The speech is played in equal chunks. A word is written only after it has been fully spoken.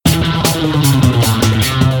Hello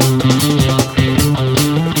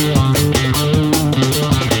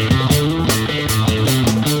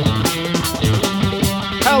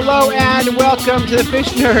and welcome to the Fish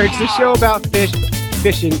Nerds, the show about fish,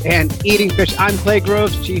 fishing, and eating fish. I'm Clay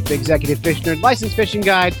Groves, Chief Executive Fish Nerd, licensed fishing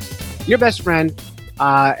guide, your best friend,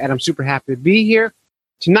 and I'm super happy to be here.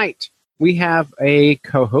 Tonight, we have a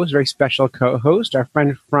co-host, very special co-host, our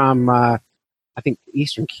friend from, I think,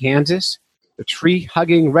 Eastern Kansas, the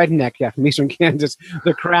tree-hugging redneck, from Eastern Kansas,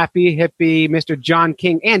 the crappy hippie, Mr. John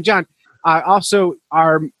King. And John, also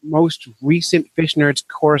our most recent Fish Nerds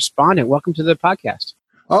correspondent. Welcome to the podcast.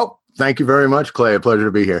 Oh, thank you very much, Clay. A pleasure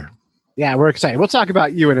to be here. Yeah, we're excited. We'll talk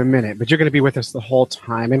about you in a minute, but you're going to be with us the whole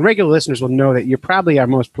time. And regular listeners will know that you're probably our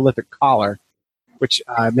most prolific caller, which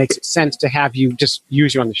makes it sense to have you just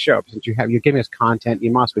use you on the show since you're giving us content.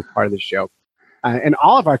 You must be part of the show. And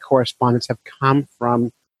all of our correspondents have come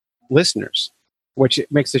from listeners, which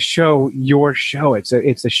makes the show your show. It's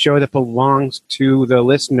a show that belongs to the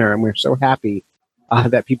listener, and we're so happy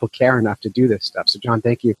that people care enough to do this stuff. So, John,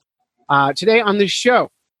 thank you. Today on the show,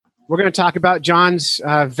 we're going to talk about John's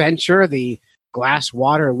venture, the glass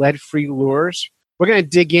water lead-free lures. We're going to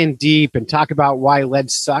dig in deep and talk about why lead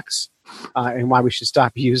sucks and why we should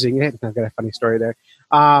stop using it. I've got a funny story there.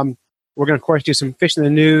 We're going to, of course, do some fish in the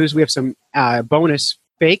news. We have some bonus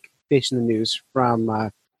fake fish in the news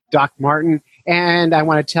from Doc Martin. And I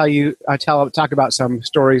want to talk about some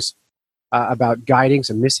stories about guiding,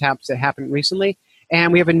 some mishaps that happened recently.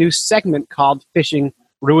 And we have a new segment called Fishing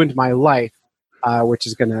Ruined My Life, which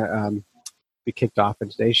is going to be kicked off in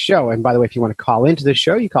today's show. And by the way, if you want to call into the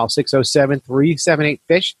show, you call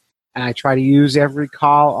 607-378-FISH. And I try to use every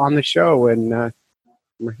call on the show, and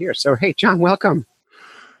we're here. So, hey, John, welcome.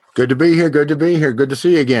 Good to be here. Good to be here. Good to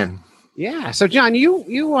see you again. Yeah. So, John,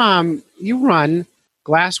 you run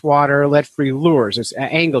glass water lead-free lures. It's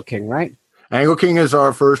Angle King, right? Angle King is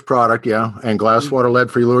our first product, yeah. And glass water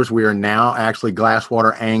lead-free lures. We are now actually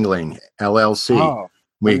Glasswater Angling LLC. Oh.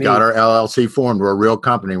 We got our LLC formed. We're a real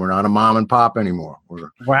company. We're not a mom and pop anymore.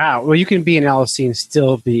 Wow. Well, you can be an LLC and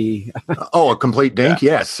still be... a complete dink?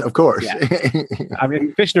 Yeah. Yes, of course. Yeah. I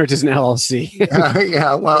mean, Fish Nerds is an LLC.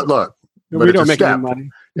 Yeah, well, look. We don't make any money.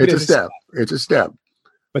 It's a step. It's a step.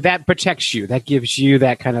 But that protects you. That gives you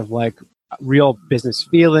that kind of like real business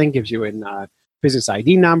feeling, gives you a business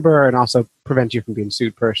ID number, and also prevents you from being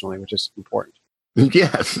sued personally, which is important.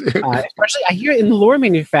 Yes. Especially, I hear in lure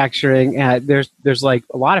manufacturing, there's like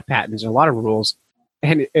a lot of patents and a lot of rules,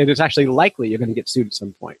 and it's actually likely you're going to get sued at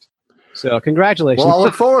some point. So, congratulations. Well, I'll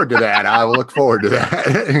look forward to that. I will look forward to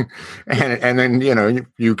that. and then,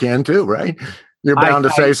 you can too, right? You're bound to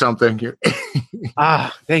say something.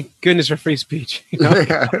 Thank goodness for free speech.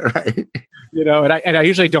 Yeah, right. And I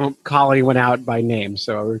usually don't call anyone out by name,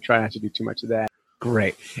 so we're trying not to do too much of that.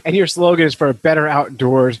 Great. And your slogan is for better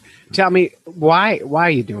outdoors. Tell me, why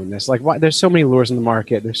are you doing this? Like, why? There's so many lures in the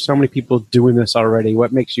market. There's so many people doing this already.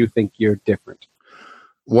 What makes you think you're different?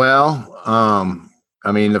 Well,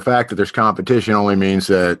 the fact that there's competition only means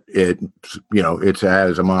that it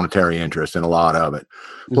has a monetary interest in a lot of it.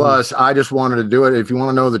 Plus, I just wanted to do it. If you want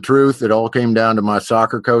to know the truth, it all came down to my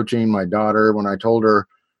soccer coaching. My daughter, when I told her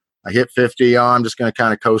I hit 50, I'm just going to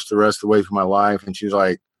kind of coast the rest of the way through my life. And she's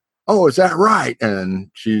like, "Oh, is that right?"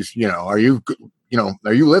 And she's, are you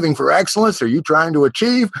living for excellence? Are you trying to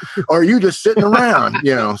achieve? Or are you just sitting around?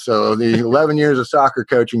 So the 11 years of soccer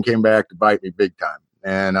coaching came back to bite me big time.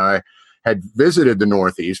 And I had visited the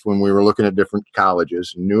Northeast when we were looking at different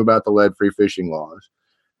colleges and knew about the lead-free fishing laws.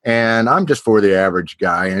 And I'm just for the average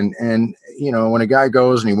guy. And when a guy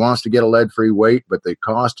goes and he wants to get a lead-free weight, but the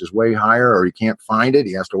cost is way higher, or he can't find it,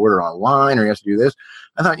 he has to order online, or he has to do this.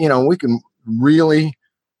 I thought, we can really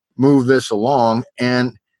move this along.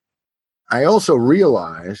 And I also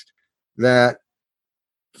realized that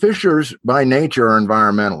fishers by nature are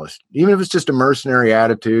environmentalists. Even if it's just a mercenary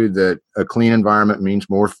attitude that a clean environment means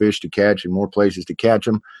more fish to catch and more places to catch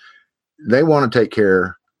them, they want to take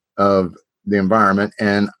care of the environment.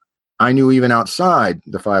 And I knew even outside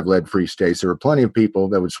the 5 lead-free states, there were plenty of people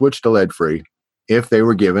that would switch to lead-free if they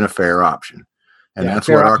were given a fair option. And that's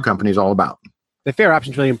what our company is all about. The fair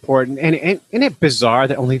option is really important. And isn't it bizarre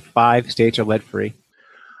that only 5 states are lead-free?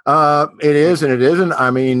 It is and it isn't. I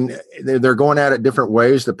mean, they're going at it different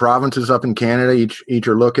ways. The provinces up in Canada, each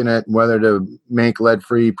are looking at whether to make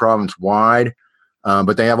lead-free province-wide.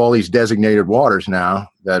 But they have all these designated waters now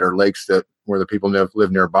that are lakes where the people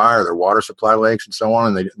live nearby, or their water supply lakes and so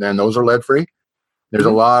on. And then those are lead-free. There's a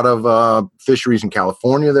lot of fisheries in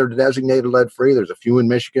California that are designated lead-free. There's a few in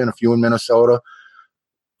Michigan, a few in Minnesota.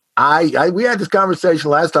 We had this conversation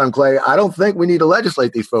last time, Clay. I don't think we need to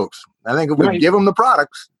legislate these folks. I think if we give them the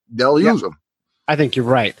products, they'll use them. I think you're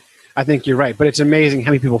right. But it's amazing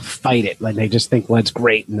how many people fight it. Like they just think lead's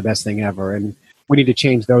great and the best thing ever. And we need to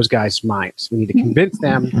change those guys' minds. We need to convince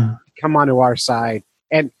them to come onto our side.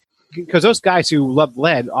 And because those guys who love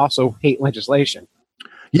lead also hate legislation.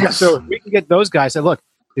 Yes. So if we can get those guys to look,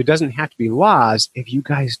 there doesn't have to be laws. If you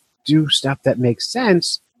guys do stuff that makes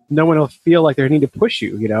sense, no one will feel like they need to push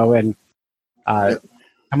you, and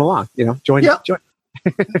come along, join.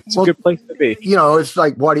 It's a good place to be. It's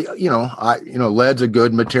like, lead's a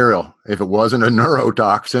good material. If it wasn't a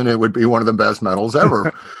neurotoxin, it would be one of the best metals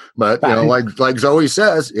ever. But, like Zoe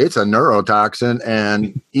says, it's a neurotoxin,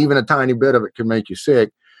 and even a tiny bit of it can make you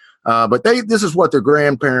sick. But this is what their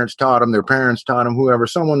grandparents taught them, their parents taught them, whoever,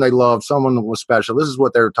 someone they loved, someone that was special. This is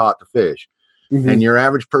what they were taught to fish. Mm-hmm. And your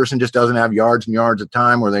average person just doesn't have yards and yards of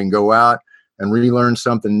time where they can go out and relearn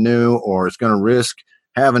something new, or it's going to risk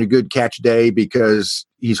having a good catch day because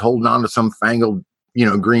he's holding on to some fangled,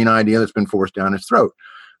 green idea that's been forced down his throat.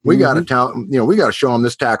 We got to tell we got to show him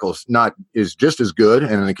this tackle is just as good,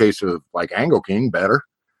 and in the case of like Angle King, better.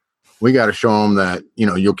 We got to show them that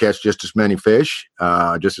you'll catch just as many fish,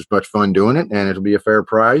 just as much fun doing it, and it'll be a fair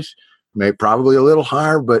price. Probably a little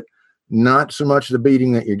higher, but not so much the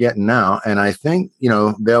beating that you're getting now. And I think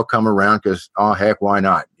they'll come around because heck, why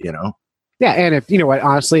not? Yeah, and if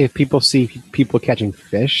honestly, if people see people catching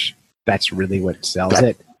fish, that's really what sells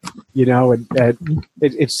it.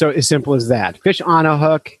 It's so as simple as that. Fish on a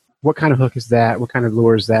hook. What kind of hook is that? What kind of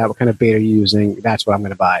lure is that? What kind of bait are you using? That's what I'm going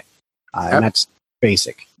to buy, and that's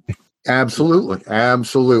basic.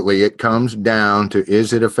 Absolutely. It comes down to,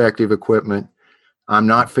 is it effective equipment? I'm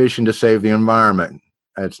not fishing to save the environment.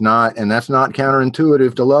 That's not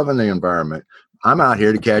counterintuitive to loving the environment. I'm out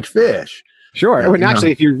here to catch fish. Sure. And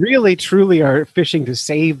actually, if you really, truly are fishing to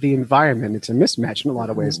save the environment, it's a mismatch in a lot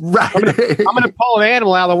of ways. Right. I'm going to pull an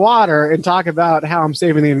animal out of the water and talk about how I'm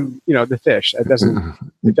saving the fish. It doesn't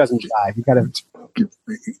jive. You got to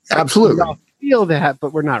absolutely feel that,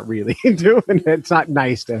 but we're not really doing it. It's not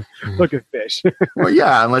nice to look at fish. Well,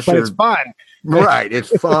 yeah, unless but it's fun. Right. It's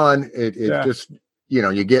fun. It just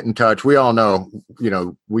you get in touch. We all know.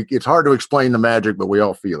 It's hard to explain the magic, but we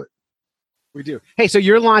all feel it. We do. Hey, so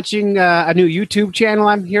you're launching a new YouTube channel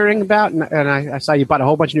I'm hearing about, and I saw you bought a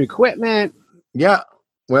whole bunch of new equipment. Yeah.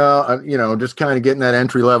 Well, just kind of getting that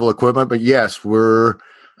entry-level equipment. But yes, we're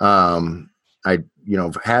had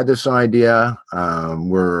this idea.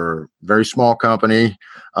 We're a very small company,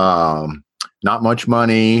 not much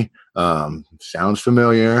money, sounds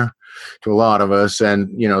familiar to a lot of us.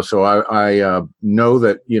 And, so I know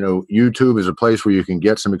that, YouTube is a place where you can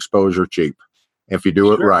get some exposure cheap if you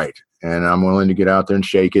do it right. And I'm willing to get out there and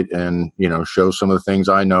shake it and, show some of the things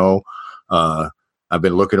I know. I've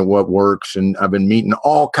been looking at what works, and I've been meeting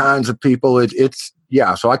all kinds of people.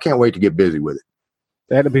 So I can't wait to get busy with it.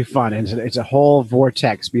 That'll be fun. And it's a whole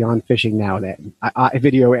vortex beyond fishing now. That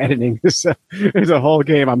video editing is a whole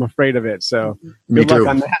game. I'm afraid of it. So me too. Luck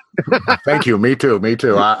on that. Thank you. Me too.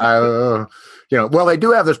 Well, they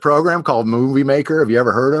do have this program called Movie Maker. Have you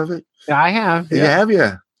ever heard of it? I have. Yeah. Have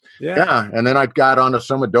you? Yeah. And then I got onto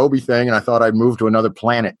some Adobe thing, and I thought I'd move to another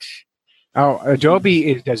planet. Oh,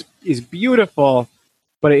 Adobe is beautiful,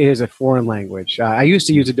 but it is a foreign language. I used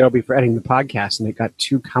to use Adobe for editing the podcast, and it got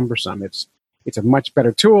too cumbersome. It's a much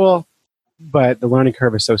better tool, but the learning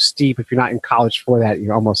curve is so steep. If you're not in college for that,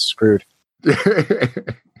 you're almost screwed.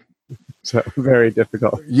 So very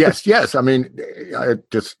difficult. Yes. I mean,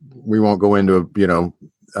 we won't go into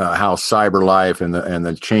how cyber life and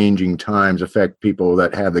the changing times affect people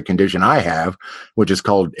that have the condition I have, which is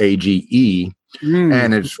called AGE.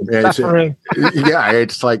 And it's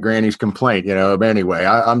like Granny's complaint, Anyway,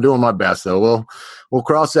 I'm doing my best, though. We'll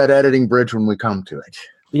cross that editing bridge when we come to it.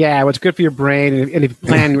 Yeah, what's good for your brain, and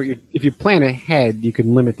if you plan ahead, you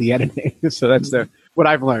can limit the editing. So that's what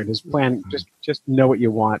I've learned is plan. Just know what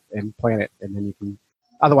you want and plan it, and then you can.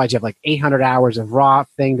 Otherwise, you have like 800 hours of raw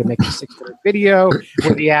thing to make a 6-minute video,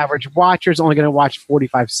 where the average watcher is only going to watch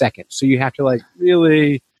 45 seconds. So you have to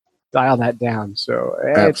really dial that down. So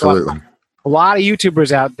absolutely, a lot of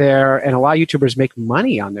YouTubers out there, and a lot of YouTubers make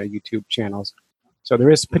money on their YouTube channels. So there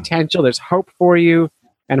is potential. There's hope for you.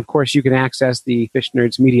 And of course, you can access the Fish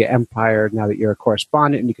Nerds Media empire now that you're a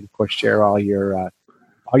correspondent, and you can of course share all your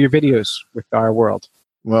videos with our world.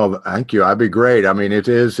 Well, thank you. I'd be great. I mean, it's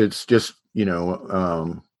just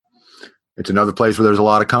it's another place where there's a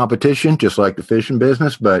lot of competition, just like the fishing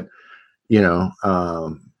business. But they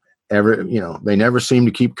never seem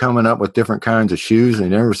to keep coming up with different kinds of shoes. They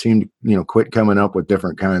never seem to quit coming up with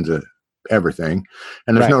different kinds of everything.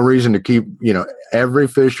 And there's no reason to keep every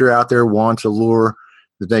fisher out there wants a lure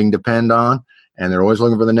that they can depend on, and they're always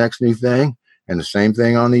looking for the next new thing. And the same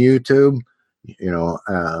thing on the YouTube.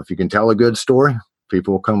 If you can tell a good story,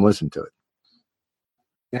 people will come listen to it.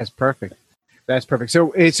 That's perfect. That's perfect.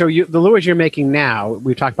 So the lures you're making now,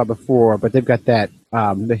 we've talked about before, but they've got that.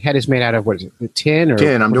 The head is made out of, what is it? The tin or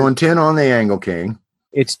tin? I'm doing tin on the Angle King.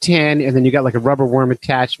 It's tin, and then you got like a rubber worm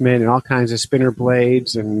attachment and all kinds of spinner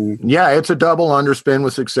blades, and it's a double underspin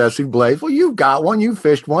with successive blades. Well, you got one, you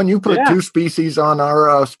fished one, you put 2 species on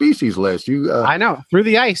our species list. I know, through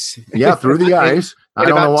the ice. Yeah, through the ice. I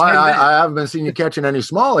don't know why I haven't been seeing you catching any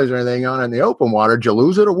smallies or anything on in the open water. Did you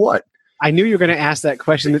lose it or what? I knew you were going to ask that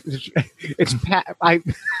question. It's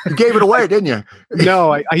you gave it away, didn't you?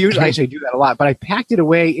 No, I usually actually do that a lot, but I packed it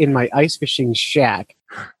away in my ice fishing shack,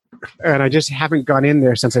 and I just haven't gone in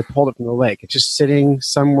there since I pulled it from the lake. It's just sitting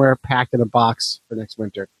somewhere packed in a box for next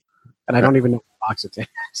winter, and I don't even know what box it's in.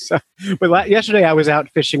 So, but yesterday I was out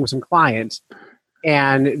fishing with some clients,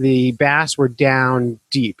 and the bass were down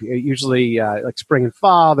deep. Usually, like spring and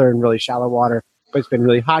fall, they're in really shallow water. But it's been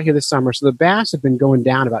really hot here this summer, so the bass have been going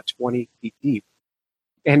down about 20 feet deep.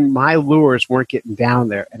 And my lures weren't getting down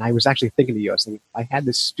there. And I was actually thinking to you, I was thinking, if I had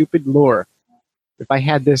this stupid lure, if I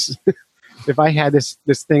had this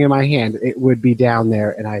thing in my hand, it would be down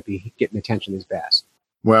there, and I'd be getting attention to these bass.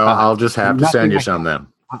 Well, I'll just have to send you some then.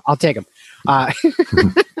 I'll take them.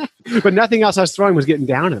 But nothing else I was throwing was getting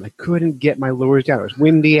down, and I couldn't get my lures down. It was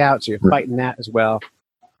windy out, so you're fighting that as well.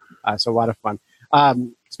 So a lot of fun.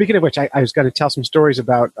 Speaking of which, I was going to tell some stories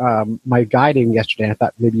about my guiding yesterday. I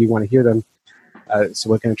thought maybe you want to hear them. So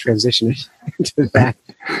we're going to transition into that.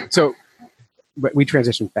 So we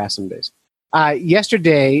transition fast some days.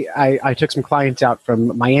 Yesterday, I took some clients out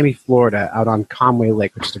from Miami, Florida, out on Conway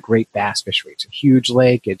Lake, which is a great bass fishery. It's a huge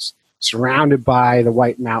lake. It's surrounded by the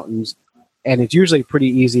White Mountains, and it's usually a pretty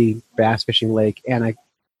easy bass fishing lake. And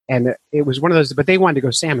it was one of those, but they wanted to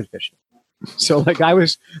go salmon fishing. So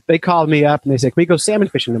they called me up and they said, "Can we go salmon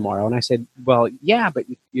fishing tomorrow?" And I said, "Well, yeah, but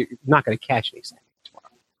you're not going to catch any salmon tomorrow."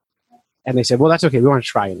 And they said, "Well, that's okay. We want to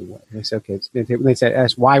try anyway." And I said, "Okay." And they said,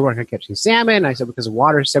 "Asked why we're not going to catch any salmon." And I said, "Because the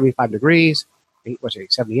water is 75 degrees,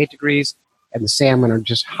 78 degrees, and the salmon are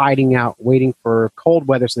just hiding out, waiting for cold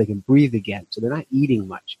weather so they can breathe again. So they're not eating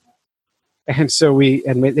much." And so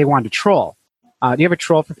they wanted to troll. Do you ever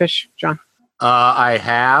troll for fish, John? I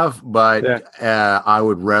have, but I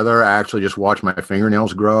would rather actually just watch my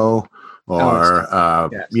fingernails grow or,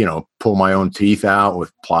 pull my own teeth out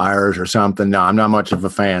with pliers or something. No, I'm not much of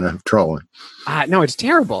a fan of trolling. No, it's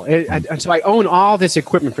terrible. And so I own all this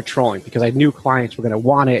equipment for trolling because I knew clients were going to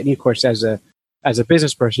want it. And of course, as a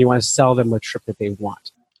business person, you want to sell them the trip that they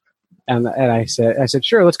want. And I said,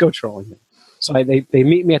 sure, let's go trolling. So they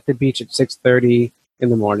meet me at the beach at 6:30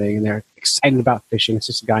 in the morning, and they're excited about fishing. It's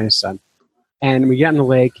just a guy and his son. And we get in the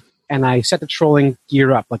lake, and I set the trolling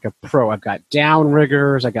gear up like a pro. I've got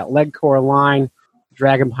downriggers, I got lead core line,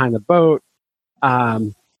 dragging behind the boat,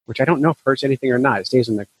 which I don't know if it hurts anything or not. It stays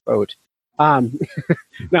in the boat. Now I'm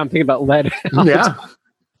thinking about lead. Yeah.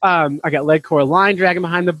 I got lead core line dragging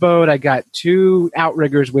behind the boat. I got 2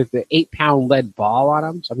 outriggers with the 8-pound lead ball on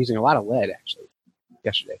them. So I'm using a lot of lead, actually,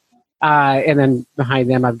 yesterday. And then behind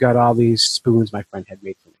them, I've got all these spoons my friend had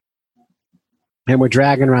made for me. And we're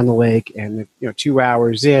dragging around the lake, and 2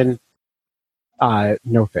 hours in,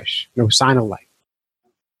 no fish, no sign of life.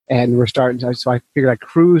 And we're starting to, so I figured I'd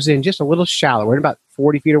cruise in just a little shallow. We're in about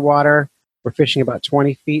 40 feet of water. We're fishing about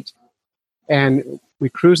 20 feet. And we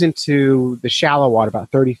cruise into the shallow water, about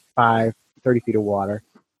 30 feet of water.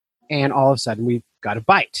 And all of a sudden, we've got a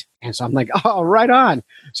bite. And so I'm like, oh, right on.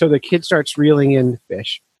 So the kid starts reeling in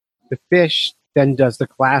fish. The fish then does the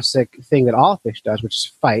classic thing that all fish does, which is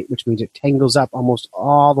fight, which means it tangles up almost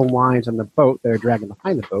all the lines on the boat that are dragging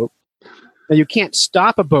behind the boat. Now, you can't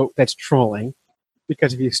stop a boat that's trolling,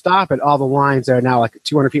 because if you stop it, all the lines that are now like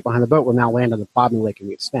 200 feet behind the boat will now land on the bottom of the lake and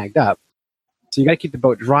get snagged up. So you got to keep the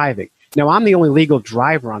boat driving. Now, I'm the only legal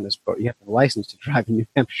driver on this boat. You have to have a license to drive in New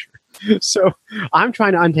Hampshire. So I'm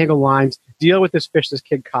trying to untangle lines, deal with this fish this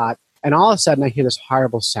kid caught, and all of a sudden I hear this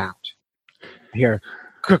horrible sound. I hear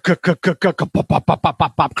pop, pop, pop, pop,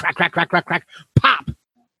 pop, pop, crack, crack, crack, crack, crack, pop.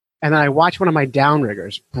 And then I watch one of my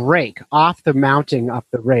downriggers break off the mounting up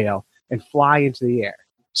the rail and fly into the air.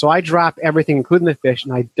 So I drop everything, including the fish,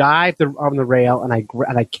 and I dive on the rail, and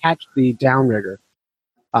I catch the downrigger,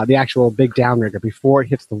 the actual big downrigger, before it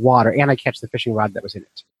hits the water, and I catch the fishing rod that was in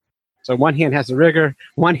it. So one hand has the rigger,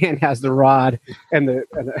 one hand has the rod, and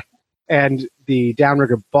the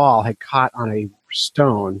downrigger ball had caught on a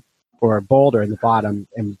stone or a boulder in the bottom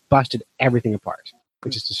and busted everything apart.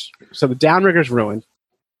 So the downrigger's ruined.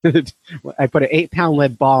 I put an 8-pound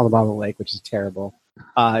lead ball on the bottom of the lake, which is terrible.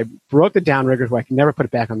 I broke the downrigger, where I can never put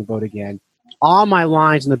it back on the boat again. all my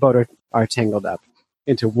lines in the boat are tangled up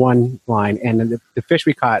into one line. And then the fish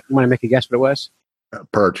we caught, you want to make a guess what it was?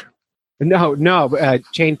 Perch. No,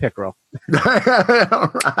 chain pickerel.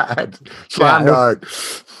 Right. Slime dart.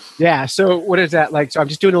 Yeah, so what is that like? So I'm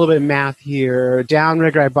just doing a little bit of math here.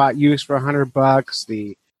 Downrigger I bought used for $100.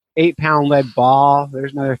 The 8-pound lead ball,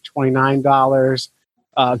 there's another $29.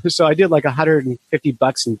 So I did like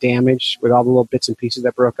 $150 in damage with all the little bits and pieces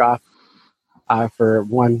that broke off for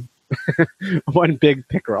one one big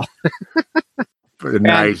pickerel.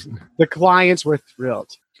 Nice. And the clients were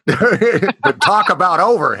thrilled. But talk about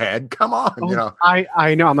overhead. Come on, you know.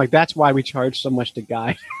 I know. I'm like, that's why we charge so much to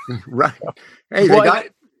guide. Right. Hey, they got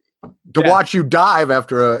to watch you dive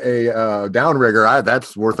after a downrigger.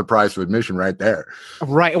 That's worth the price of admission right there.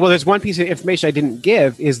 Right. Well, there's one piece of information I didn't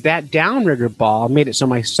give is that downrigger ball made it so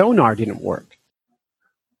my sonar didn't work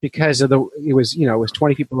because of it was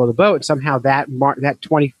 20 feet below the boat. And somehow that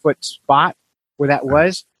 20-foot spot where that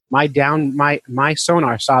was, my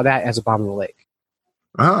sonar saw that as a bottom of the lake.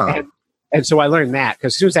 Oh. And so I learned that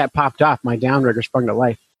because as soon as that popped off, my downrigger sprung to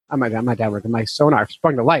life. My sonar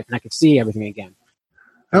sprung to life and I could see everything again.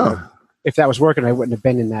 Oh. If that was working, I wouldn't have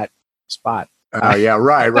been in that spot. Yeah,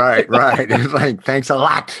 right. It's like, thanks a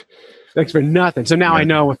lot. Thanks for nothing. So now I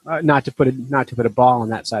know not to put a ball on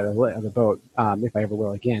that side of the boat if I ever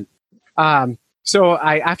will again. So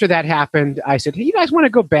after that happened, I said, "Hey, you guys want to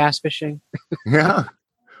go bass fishing?" Yeah.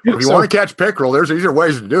 Well, if you want to catch pickerel, there's easier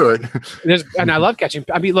ways to do it. And I love catching.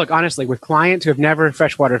 I mean, look, honestly, with clients who have never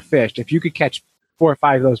freshwater fished, if you could catch 4 or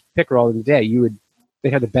 5 of those pickerel in a day,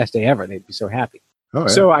 they'd have the best day ever. They'd be so happy. Oh, yeah.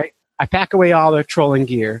 So I pack away all the trolling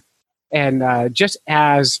gear, and just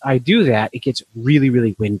as I do that, it gets really,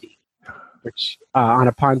 really windy. Which on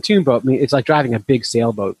a pontoon boat, it's like driving a big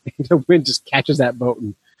sailboat. The wind just catches that boat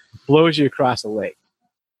and blows you across the lake.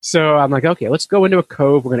 So I'm like, okay, let's go into a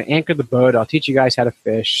cove. We're going to anchor the boat. I'll teach you guys how to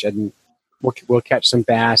fish, and we'll catch some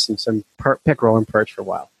bass and some pickerel and perch for a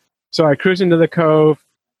while. So I cruise into the cove,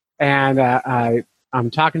 and I'm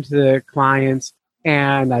talking to the clients,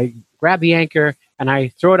 and I grab the anchor, and I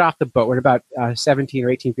throw it off the boat. We're at about 17 or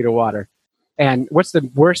 18 feet of water. And what's the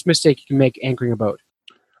worst mistake you can make anchoring a boat?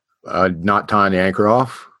 Not tying the anchor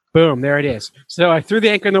off. Boom, there it is. So I threw the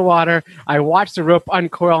anchor in the water. I watched the rope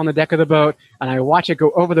uncoil on the deck of the boat, and I watch it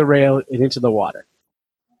go over the rail and into the water.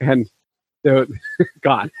 And they're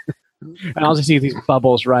gone. And I'll just see these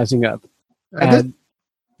bubbles rising up. And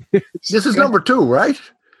this is number 2, right?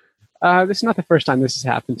 This is not the first time this has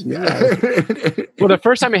happened to me. Well, the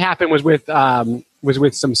first time it happened was with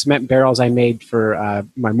some cement barrels I made for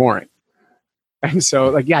my mooring. And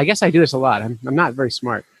so, I guess I do this a lot. I'm not very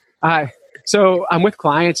smart. So I'm with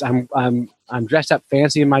clients. I'm dressed up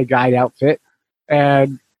fancy in my guide outfit,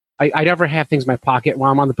 and I never have things in my pocket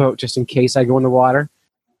while I'm on the boat just in case I go in the water.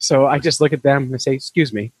 So I just look at them and say,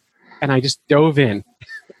 "Excuse me," and I just dove in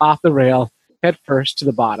off the rail head first to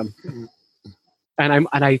the bottom, and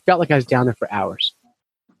I felt like I was down there for hours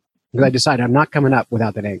because I decided I'm not coming up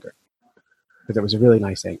without that anchor because it was a really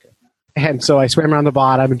nice anchor. And so I swam around the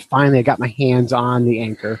bottom, and finally I got my hands on the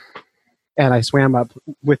anchor. And I swam up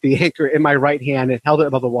with the anchor in my right hand and held it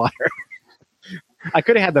above the water. I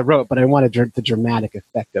could have had the rope, but I wanted the dramatic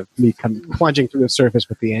effect of me plunging through the surface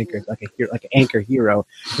with the anchor like an anchor hero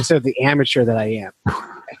instead of the amateur that I am.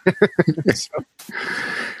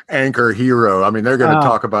 Anchor hero. I mean, they're going to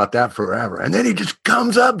talk about that forever. And then he just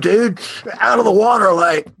comes up, dude, out of the water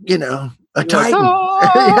like, a titan.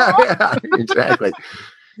 Yeah, exactly.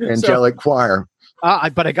 Angelic choir.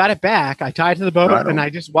 But I got it back. I tied it to the boat, and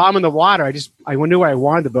while I'm in the water, I knew where I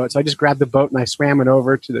wanted the boat, so I just grabbed the boat and I swam it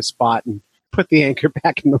over to the spot and put the anchor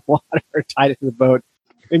back in the water, tied it to the boat,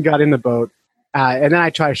 and got in the boat. And then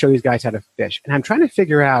I try to show these guys how to fish, and I'm trying to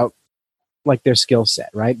figure out their skill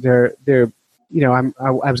set. Right? My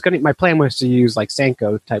plan was to use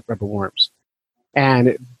Senko type rubber worms, and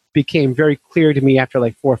it became very clear to me after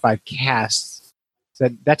 4 or 5 casts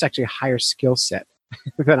that that's actually a higher skill set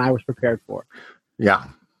than I was prepared for. Yeah.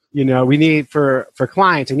 We need for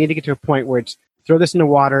clients, I need to get to a point where it's throw this in the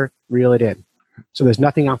water, reel it in. So there's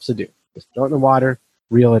nothing else to do. Just throw it in the water,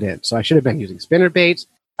 reel it in. So I should have been using spinner baits.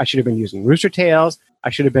 I should have been using rooster tails.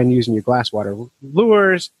 I should have been using your glass water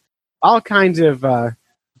lures, all kinds of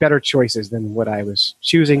better choices than what I was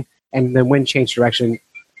choosing. And then when changed direction,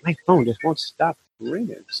 my phone just won't stop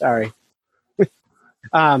ringing. Sorry.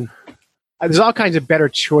 There's all kinds of better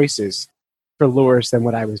choices for lures than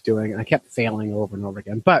what I was doing, and I kept failing over and over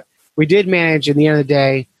again. But we did manage. In the end of the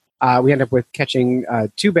day, we ended up with catching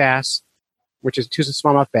 2 bass, which is 2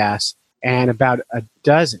 smallmouth bass, and about a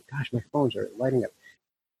dozen. Gosh, my phones are lighting up.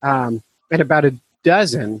 And about a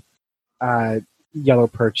dozen yellow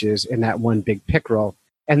perches and that one big pickerel.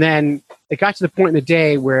 And then it got to the point in the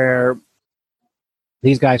day where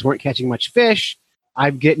these guys weren't catching much fish.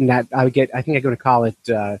 I'm getting that. I think I'm going to call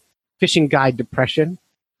it fishing guide depression,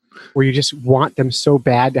 where you just want them so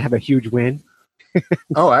bad to have a huge win.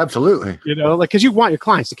 Oh, absolutely. Because you want your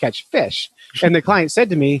clients to catch fish. And the client said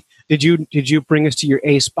to me, did you bring us to your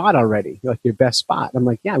A spot already? Like your best spot? I'm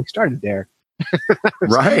like, yeah, we started there.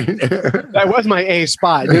 Right. That was my A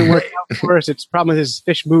spot. It didn't work out first. It's problem with his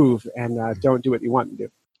fish move and don't do what you want to do.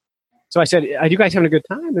 So I said, are you guys having a good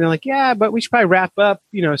time? And they're like, yeah, but we should probably wrap up,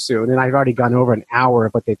 soon. And I've already gone over an hour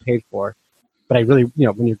of what they paid for. But I really,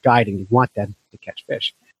 when you're guiding, you want them to catch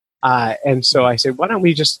fish. And so I said, why don't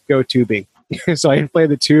we just go tubing? So I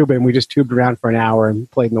inflated the tube and we just tubed around for an hour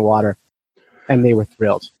and played in the water. And they were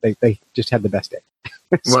thrilled. They just had the best day.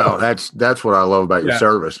 Well, that's what I love about your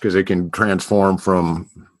service, because it can transform from,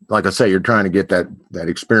 like I say, you're trying to get that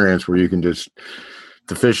experience where you can just,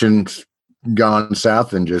 the fishing's gone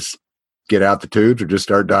south and just get out the tubes or just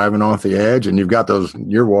start diving off the edge. And you've got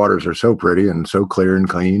your waters are so pretty and so clear and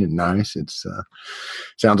clean and nice. It's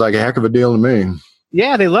sounds like a heck of a deal to me.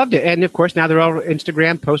 Yeah, they loved it. And of course, now they're all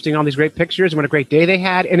Instagram posting all these great pictures and what a great day they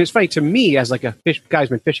had. And it's funny to me, as like a fish guy who's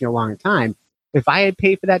been fishing a long time, if I had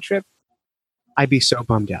paid for that trip, I'd be so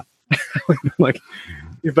bummed out.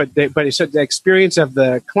 but it's the experience of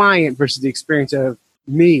the client versus the experience of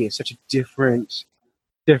me is such a different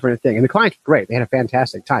thing. And the clients were great. They had a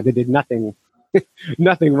fantastic time. They did nothing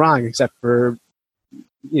wrong except for,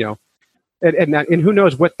 and who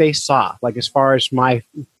knows what they saw, like as far as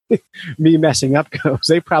me messing up goes.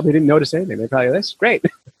 They probably didn't notice anything. They probably, that's great.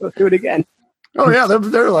 Let's do it again. Oh yeah,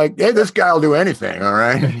 they're like, hey, this guy will do anything. All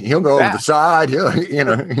right, he'll go over the side.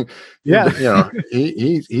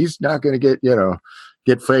 He's not going to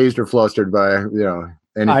get phased or flustered by anything.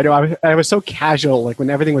 I know. I was so casual. Like when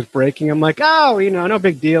everything was breaking, I'm like, oh, no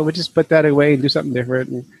big deal. We just put that away and do something different.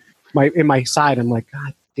 And in my side, I'm like,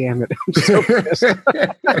 God damn it! I'm so pissed.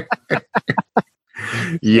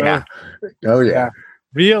 Yeah. Oh yeah.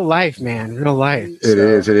 Real life, man. Real life. It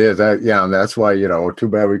is. That's why, too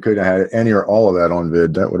bad we couldn't have had any or all of that on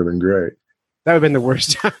vid. That would have been great. That would have been the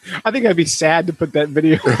worst. I think I'd be sad to put that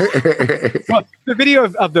video. Well, the video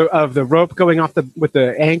of the rope going off with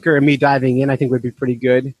the anchor and me diving in, I think would be pretty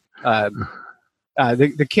good.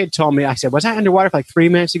 The kid told me, I said, was I underwater for like 3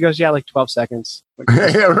 minutes? He goes, yeah, like 12 seconds.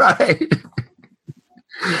 Yeah, right.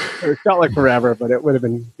 It felt like forever, but it would have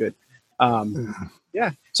been good.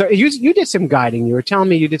 Yeah. So you did some guiding. You were telling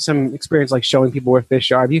me you did some experience like showing people where fish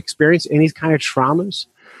are. Have you experienced any kind of traumas?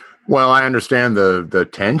 Well, I understand the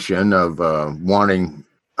tension of wanting.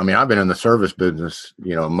 I mean, I've been in the service business,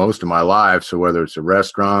 most of my life. So whether it's a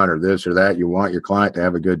restaurant or this or that, you want your client to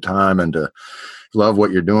have a good time and to love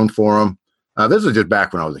what you're doing for them. This is just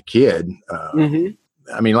back when I was a kid.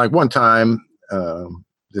 I mean, like one time,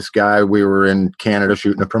 this guy, we were in Canada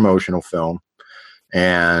shooting a promotional film,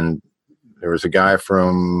 and there was a guy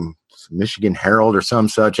from Michigan Herald or some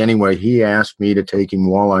such. Anyway, he asked me to take him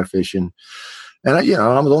walleye fishing. And, I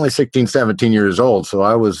was only 16, 17 years old, so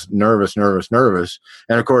I was nervous.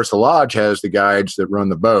 And, of course, the lodge has the guides that run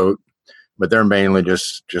the boat, but they're mainly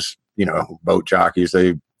just boat jockeys.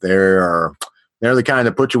 They're the kind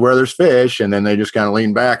that put you where there's fish, and then they just kind of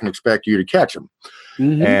lean back and expect you to catch them.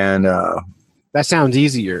 Mm-hmm. And that sounds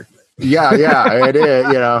easier. Yeah, it is,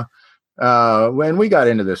 when we got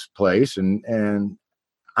into this place, and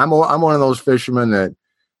I'm one of those fishermen that,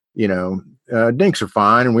 dinks are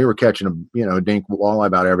fine, and we were catching a dink walleye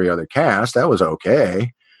about every other cast. That was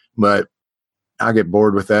okay, but I get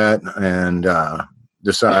bored with that and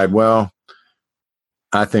decide, well,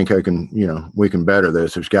 I think I can, we can better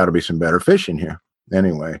this. There's got to be some better fishing here.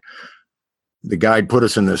 Anyway, the guide put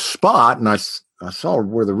us in this spot, and I saw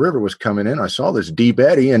where the river was coming in. I saw this deep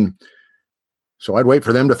eddy, and so I'd wait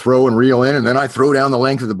for them to throw and reel in, and then I throw down the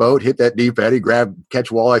length of the boat, hit that deep eddy, catch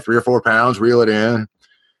walleye 3 or 4 pounds, reel it in.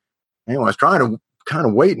 Anyway, I was trying to kind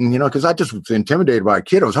of wait, and because I just was intimidated by a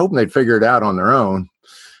kid. I was hoping they'd figure it out on their own.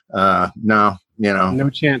 No, no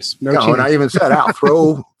chance. No chance. And I even said, "Out,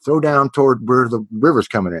 throw down toward where the river's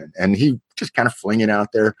coming in," and he just kind of fling it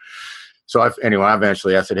out there. So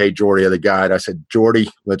eventually I said, "Hey, Jordy," the guide, I said, "Jordy,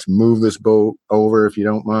 let's move this boat over if you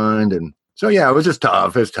don't mind." And so, yeah, it was just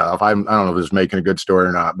tough. It's tough. I don't know if it's making a good story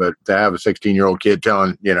or not, but to have a 16-year-old kid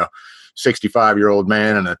telling, 65-year-old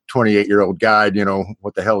man and a 28-year-old guide,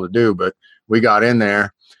 what the hell to do. But we got in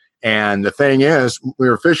there. And the thing is, we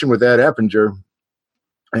were fishing with Ed Eppinger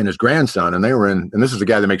and his grandson, and and this is the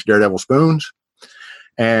guy that makes Daredevil spoons.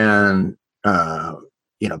 And,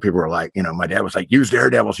 people were like, my dad was like, use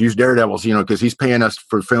Daredevils, because he's paying us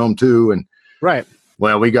for film too. And right.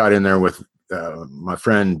 Well, we got in there with my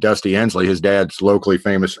friend Dusty Ensley, his dad's locally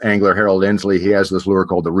famous angler, Harold Ensley. He has this lure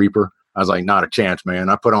called the Reaper. I was like, not a chance, man.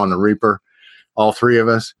 I put on the Reaper, all three of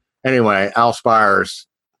us. Anyway, Al Spires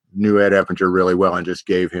knew Ed Eppinger really well and just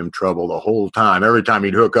gave him trouble the whole time. Every time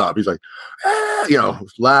he'd hook up, he's like,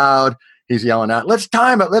 loud. He's yelling out, let's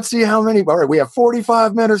time it. Let's see how many. All right, we have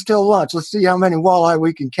 45 minutes till lunch. Let's see how many walleye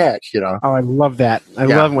we can catch, Oh, I love that. I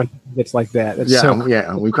love when it's like that.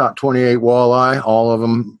 We caught 28 walleye, all of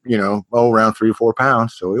them, around 3 or 4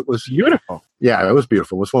 pounds. So it was beautiful. Yeah, it was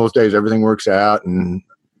beautiful. It was one of those days everything works out. And,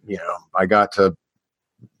 I got to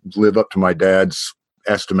live up to my dad's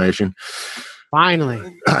estimation.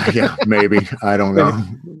 Finally. Yeah, maybe. I don't know.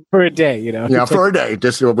 For a day, Yeah, for a day.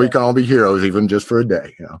 Just we can all be heroes, even just for a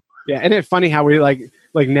day. Yeah, and it's funny how we like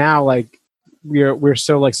now we're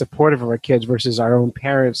so supportive of our kids versus our own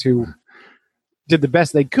parents who did the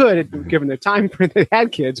best they could given the time frame they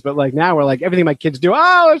had kids. But now we're everything my kids do.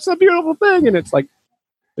 Oh, it's a beautiful thing, and it's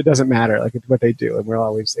it doesn't matter it's what they do, and we're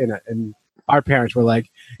always in it. And our parents were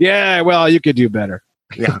like, yeah, well, you could do better.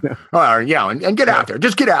 Yeah. And get out there.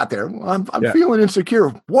 Just get out there. I'm feeling insecure.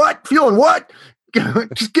 What? Feeling what?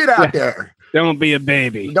 Just get out there. Don't be a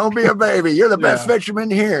baby. Don't be a baby. You're the best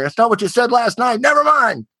fisherman here. That's not what you said last night. Never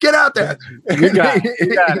mind. Get out there. You got it.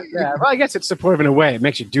 Yeah. Well, I guess it's supportive in a way. It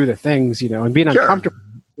makes you do the things, and being uncomfortable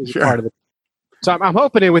is part of it. So I'm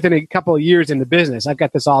hoping within a couple of years in the business, I've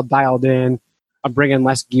got this all dialed in. I'm bringing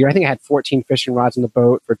less gear. I think I had 14 fishing rods in the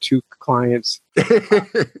boat for 2 clients.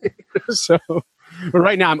 But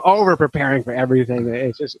right now I'm over preparing for everything.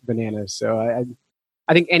 It's just bananas. So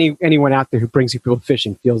I think anyone out there who brings people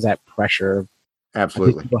fishing feels that pressure.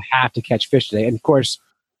 Absolutely. People have to catch fish today. And of course,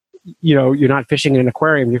 you're not fishing in an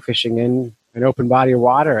aquarium. You're fishing in an open body of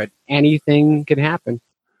water. And anything can happen.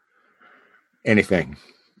 Anything.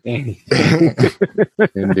 Anything.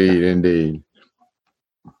 Indeed.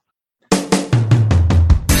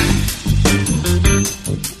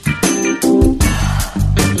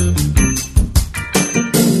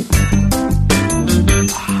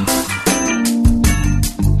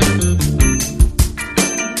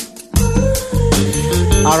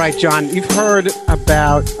 All right, John, you've heard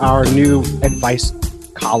about our new advice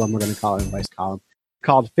column. We're going to call it an advice column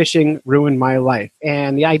called Fishing Ruined My Life.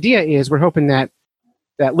 And the idea is we're hoping that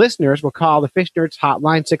listeners will call the Fish Nerds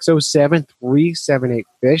hotline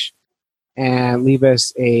 607-378-FISH and leave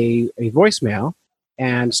us a voicemail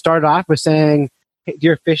and start off with saying, hey,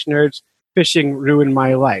 dear Fish Nerds, fishing ruined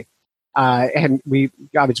my life. And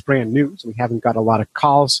it's brand new, so we haven't got a lot of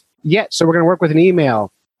calls yet. So we're going to work with an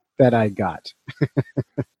email that I got.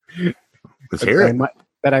 Let's hear it.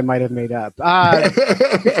 That I might have made up.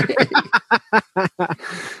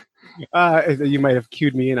 You might have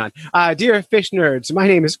cued me in on. Dear Fish Nerds, my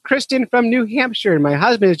name is Kristen from New Hampshire, and my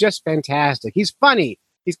husband is just fantastic. He's funny.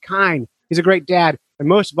 He's kind. He's a great dad. And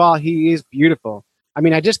most of all, he is beautiful. I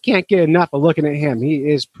mean, I just can't get enough of looking at him. He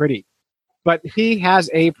is pretty. But he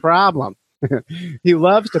has a problem. He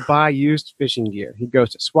loves to buy used fishing gear. He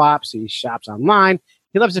goes to swaps. He shops online.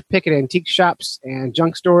 He loves to pick at antique shops and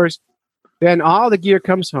junk stores. Then all the gear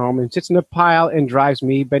comes home and sits in a pile and drives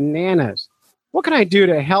me bananas. What can I do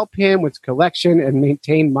to help him with collection and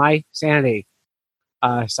maintain my sanity?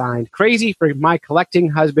 Signed, Crazy for My Collecting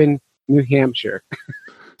Husband, New Hampshire.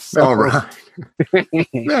 All right.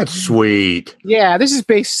 That's sweet. Yeah, this is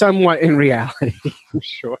based somewhat in reality, I'm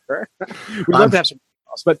sure. We'd love to have some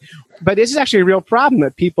else, but this is actually a real problem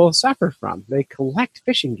that people suffer from. They collect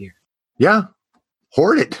fishing gear. Yeah.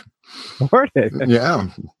 Hoard it. Yeah.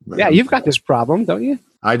 Yeah, you've got this problem, don't you?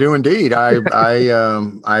 I do indeed. I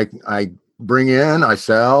bring in, I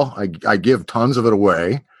sell, I give tons of it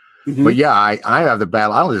away. Mm-hmm. But yeah, I have the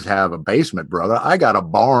battle. I don't just have a basement, brother. I got a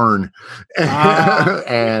barn.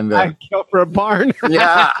 And I kill for a barn.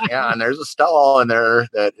 yeah. And there's a stall in there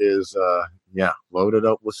that is loaded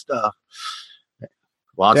up with stuff.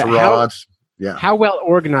 Lots of rods. How well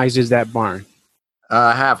organized is that barn?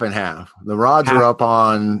 Half and half. The rods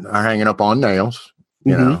are hanging up on nails,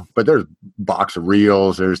 you know, but there's a box of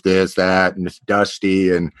reels, there's this, that, and it's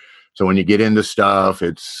dusty. And so when you get into stuff,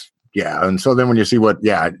 it's, and so then when you see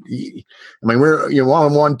I mean, we're,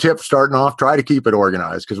 one tip starting off, try to keep it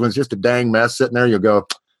organized, because when it's just a dang mess sitting there, you'll go,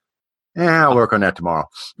 I'll work on that tomorrow.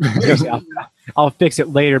 I'll fix it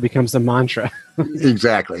later becomes the mantra.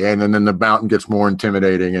 Exactly. And then the mountain gets more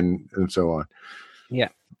intimidating and so on. Yeah.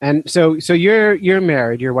 And so you're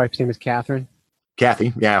married. Your wife's name is Catherine?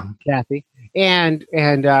 Kathy, yeah. Kathy. And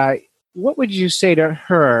what would you say to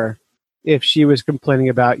her if she was complaining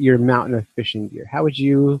about your mountain of fishing gear? How would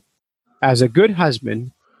you, as a good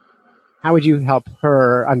husband, how would you help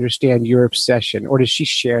her understand your obsession? Or does she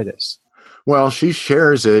share this? Well, she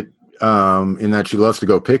shares it in that she loves to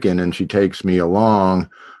go picking and she takes me along.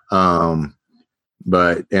 And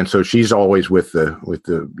so she's always with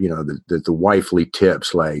the wifely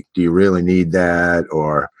tips, like, do you really need that?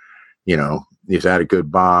 Or, is that a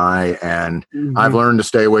good buy? And I've learned to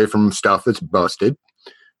stay away from stuff that's busted.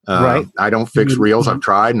 Right. I don't fix reels. I've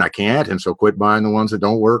tried and I can't. And so quit buying the ones that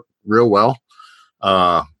don't work real well.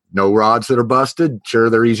 No rods that are busted. Sure,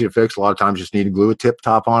 they're easy to fix. A lot of times you just need to glue a tip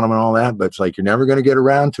top on them and all that, but it's like, you're never going to get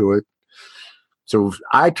around to it. So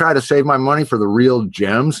I try to save my money for the real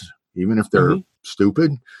gems, even if they're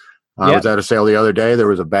stupid. I was at a sale the other day. There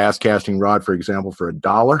was a bass casting rod, for example, for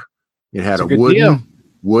 $1. It had a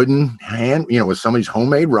wooden hand, with somebody's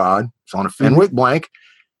homemade rod. It's on a Fenwick blank,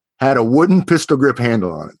 had a wooden pistol grip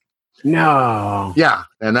handle on it. No. Yeah.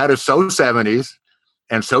 And that is so 70s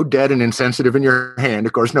and so dead and insensitive in your hand.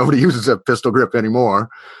 Of course, nobody uses a pistol grip anymore,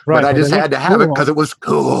 but I just had to have it because it was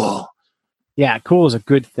cool. Yeah. Cool is a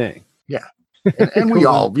good thing. Yeah. And we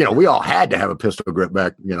all had to have a pistol grip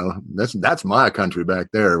back. That's my country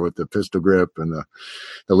back there with the pistol grip and the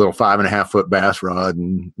little 5.5 foot bass rod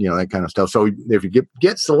and that kind of stuff. So if you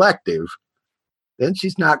get selective, then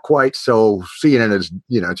she's not quite so seeing it as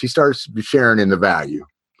she starts sharing in the value.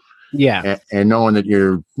 Yeah, and knowing that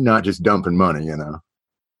you're not just dumping money.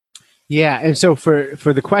 Yeah, and so for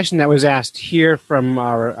the question that was asked here from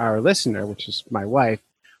our listener, which is my wife.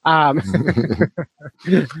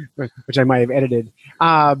 Which I might have edited.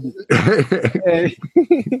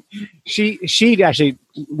 She actually,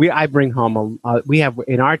 I bring home we have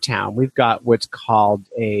in our town, we've got what's called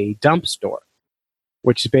a dump store,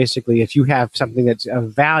 which is basically if you have something that's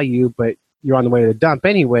of value, but you're on the way to the dump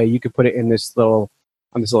anyway, you can put it in this little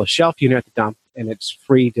shelf unit at the dump, and it's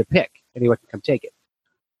free to pick. Anyone can come take it.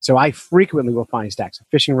 So I frequently will find stacks of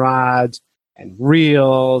fishing rods and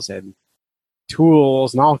reels and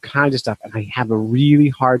tools and all kinds of stuff, and I have a really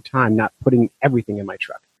hard time not putting everything in my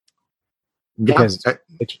truck because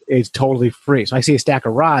it's totally free. So I see a stack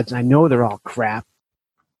of rods and I know they're all crap.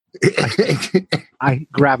 I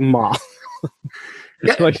grab them all.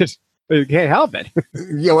 So you can't help it.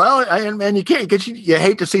 Yeah, well, and you can't, because you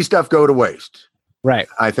hate to see stuff go to waste. Right.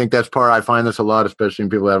 I think that's I find this a lot, especially when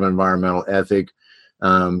people have an environmental ethic.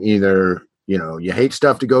 Either you hate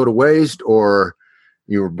stuff to go to waste, or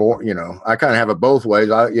you were born, I kind of have it both ways.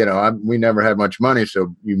 We never had much money,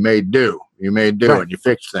 so you made do. Right. And you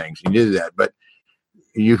fixed things. You did that, but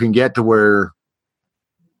you can get to where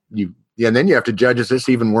and then you have to judge, is this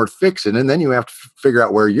even worth fixing? And then you have to figure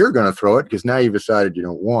out where you're going to throw it, because now you've decided you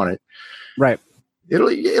don't want it. Right.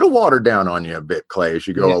 It'll water down on you a bit, Clay, as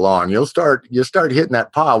you go along. You'll start hitting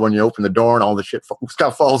that pile when you open the door and all the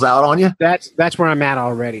stuff falls out on you. That's where I'm at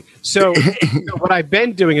already. So what I've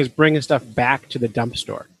been doing is bringing stuff back to the dump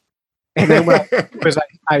store, and then because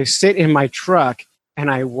I sit in my truck and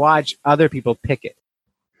I watch other people pick it,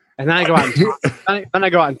 and then I go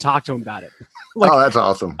out and talk to them about it. Oh, that's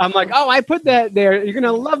awesome. I'm like, I put that there. You're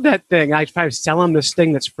gonna love that thing. I try to sell them this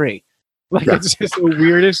thing that's free. It's just the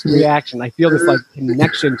weirdest reaction. I feel this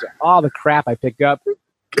connection to all the crap I pick up.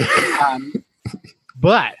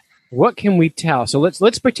 But what can we tell? So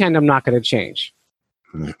let's pretend I'm not going to change.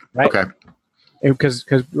 Right? Okay. Because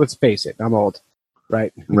let's face it, I'm old.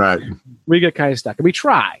 Right. Right. We get kind of stuck, and we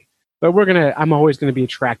try, but I'm always going to be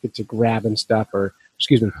attracted to grabbing stuff, or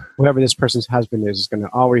whoever this person's husband is going to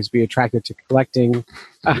always be attracted to collecting.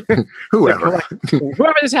 Whoever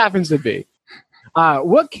this happens to be.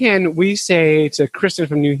 What can we say to Kristen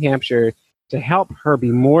from New Hampshire to help her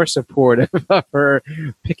be more supportive of her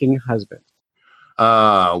picking husband?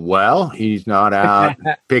 Well, he's not out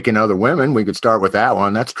picking other women. We could start with that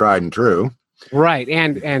one. That's tried and true. Right.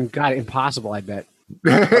 And God, impossible, I bet.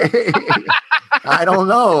 I don't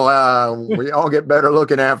know. We all get better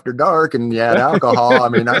looking after dark, and you add alcohol. I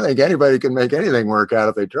mean, I think anybody can make anything work out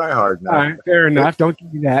if they try hard enough. All right, fair enough. Don't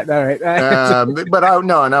give me that. All right. But I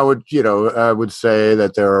would say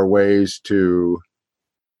that there are ways to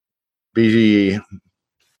be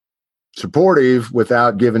supportive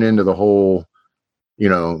without giving into the whole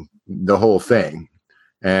thing.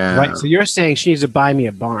 And right. So you're saying she needs to buy me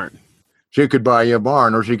a barn. She could buy you a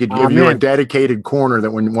barn, or she could give you a dedicated corner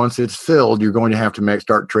that once it's filled, you're going to have to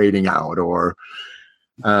start trading out. Or,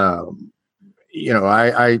 like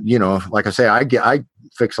I say, I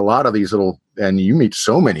fix a lot of these little, and you meet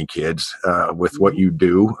so many kids with what you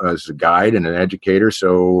do as a guide and an educator.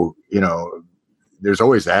 So, there's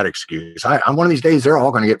always that excuse. I'm one of these days, they're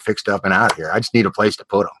all going to get fixed up and out of here. I just need a place to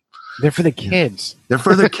put them. They're for the kids. They're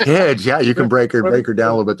for the kids. Yeah, you can break her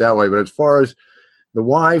down a little bit that way. But as far as the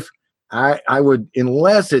wife, I would,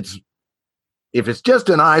 unless it's if it's just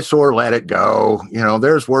an eyesore, let it go. You know,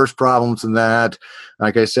 there's worse problems than that.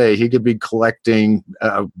 Like I say, he could be collecting,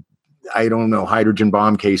 I don't know, hydrogen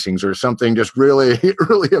bomb casings or something just really,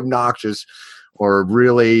 really obnoxious, or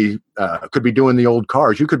really could be doing the old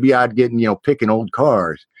cars. You could be out getting, picking old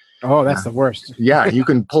cars. Oh, that's the worst. Yeah, you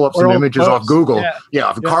can pull up some images off Google. Yeah,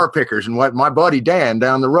 of car pickers. And what my buddy Dan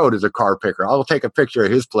down the road is a car picker. I'll take a picture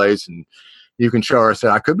of his place, and you can show her. I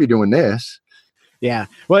said, I could be doing this. Yeah,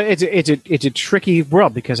 well, it's a tricky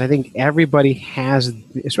world, because I think everybody has,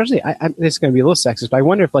 especially, it's going to be a little sexist, but I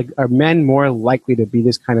wonder if, like, are men more likely to be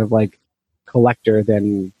this kind of like collector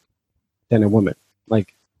than a woman?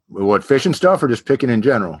 Like, what, fishing stuff or just picking in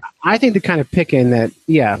general? I think the kind of picking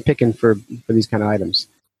for these kind of items.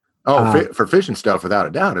 For fishing stuff, without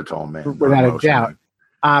a doubt, it's all men. Without a doubt.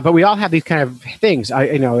 But we all have these kind of things,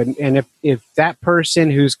 and if that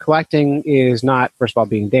person who's collecting is not, first of all,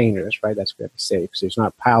 being dangerous, right? That's good to be safe. So there's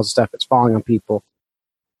not piles of stuff that's falling on people.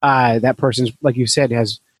 That person's, like you said,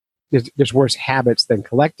 there's worse habits than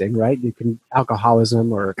collecting, right? You can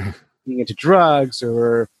alcoholism, or being into drugs,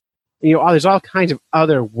 or there's all kinds of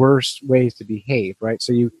other worse ways to behave, right?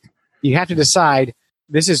 So you have to decide,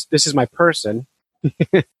 this is my person.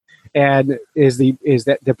 And is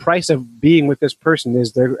that the price of being with this person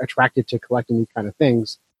is they're attracted to collecting these kind of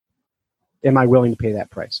things? Am I willing to pay that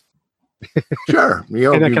price? Sure.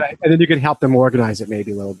 And then you can help them organize it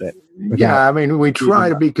maybe a little bit. Yeah, I mean, we try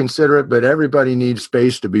to be considerate, but everybody needs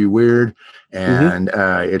space to be weird. And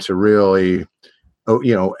it's a really,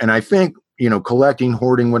 and I think, collecting,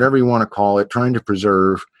 hoarding, whatever you want to call it, trying to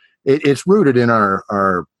preserve, it's rooted in our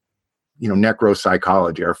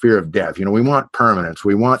necropsychology, our fear of death. We want permanence.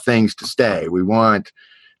 We want things to stay. We want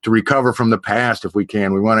to recover from the past if we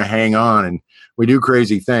can. We want to hang on, and we do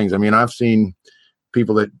crazy things. I mean, I've seen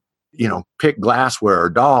people that, pick glassware or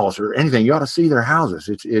dolls or anything. You ought to see their houses.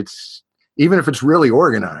 It's even if it's really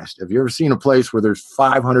organized. Have you ever seen a place where there's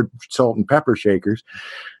 500 salt and pepper shakers,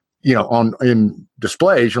 in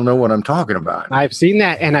displays? You'll know what I'm talking about. I've seen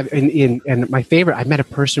that, and and my favorite, I met a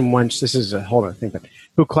person once. This is a whole other thing, but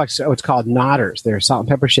who collects what's called nodders. They're salt and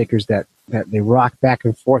pepper shakers that they rock back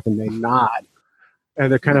and forth and they nod,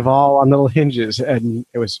 and they're kind of all on little hinges. And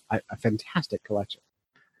it was a fantastic collection.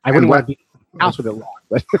 I wouldn't want to be in the house with it long,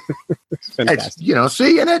 but it's fantastic.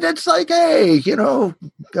 It's like, hey,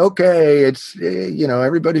 okay, it's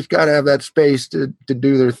everybody's got to have that space to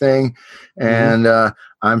do their thing, and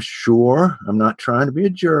I'm sure, I'm not trying to be a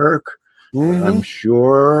jerk. I'm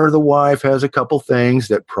sure the wife has a couple things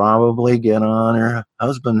that probably get on her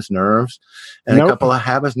husband's nerves, and a couple of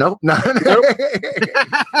habits. Nope. Not a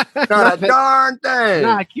darn thing.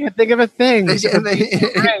 No, I can't think of a thing.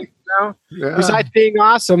 Besides being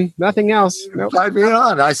awesome, nothing else. Nope. Besides being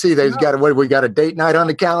on. I see they've got we got a date night on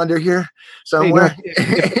the calendar here somewhere.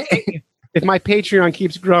 If my Patreon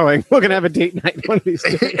keeps growing, we're gonna have a date night one of these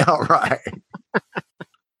days. All right.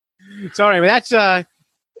 So anyway,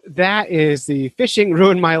 that is the Fishing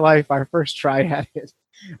Ruined My Life, our first try at it.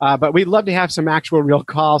 But we'd love to have some actual real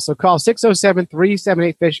calls. So call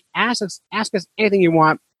 607-378-FISH. Ask us anything you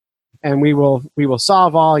want, and we will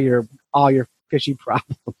solve all your fishy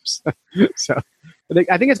problems. So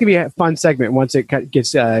I think it's gonna be a fun segment once it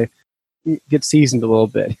gets seasoned a little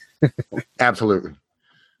bit. Absolutely.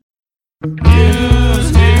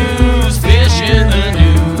 News, fish in the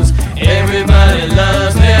news. Everybody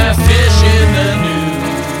loves their fish in the news.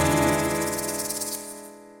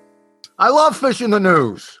 I love fish in the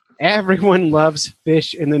news. Everyone loves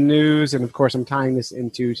fish in the news. And of course, I'm tying this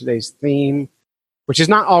into today's theme, which is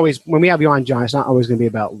not always, when we have you on, John, it's not always going to be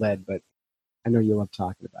about lead, but I know you love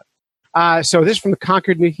talking about it. So this is from the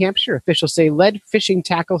Concord, New Hampshire. Officials say lead fishing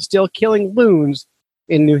tackle still killing loons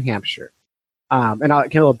in New Hampshire. And I'll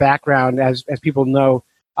give a little background. As people know,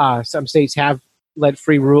 some states have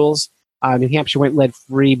lead-free rules. New Hampshire went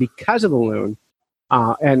lead-free because of the loon.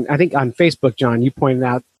 And I think on Facebook, John, you pointed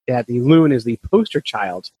out that the loon is the poster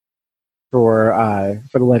child for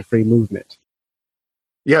the lead-free movement.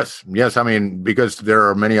 Yes. I mean, because there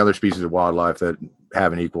are many other species of wildlife that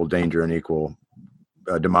have an equal danger and equal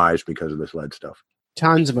demise because of this lead stuff.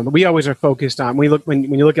 Tons of them. But we always are focused on, when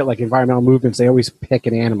you look at like environmental movements, they always pick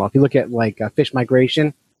an animal. If you look at like fish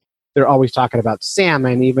migration, they're always talking about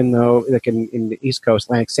salmon, even though like in the East Coast,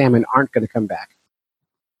 Atlantic salmon aren't going to come back.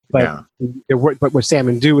 But but what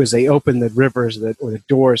salmon do is they open the rivers or the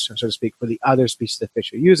doors, so to speak, for the other species of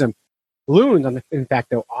fish who use them. Loons, in fact,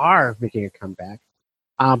 though, are making a comeback.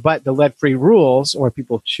 But the lead-free rules, or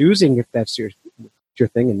people choosing, if that's your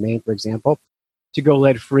thing in Maine, for example, to go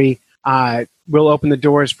lead-free, will open the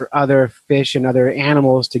doors for other fish and other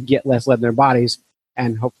animals to get less lead in their bodies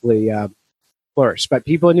and hopefully flourish. But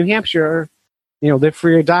people in New Hampshire live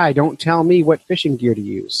free or die. Don't tell me what fishing gear to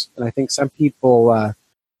use. And I think some people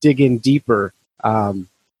dig in deeper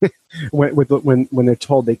when they're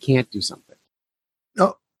told they can't do something.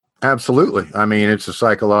 Oh, absolutely. I mean, it's a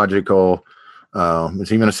psychological.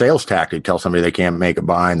 It's even a sales tactic. Tell somebody they can't make a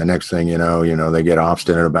buy, and the next thing you know, they get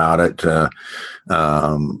obstinate about it.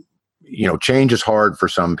 Change is hard for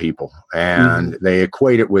some people, and they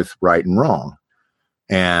equate it with right and wrong,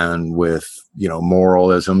 and with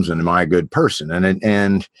moralisms and am I a good person?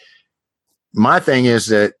 And my thing is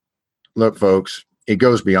that, look, folks, it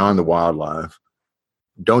goes beyond the wildlife.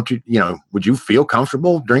 Don't you, would you feel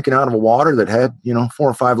comfortable drinking out of a water that had 4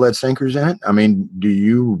 or 5 lead sinkers in it? I mean, do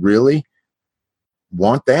you really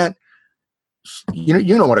want that?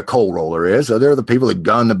 You know what a coal roller is. So they're the people that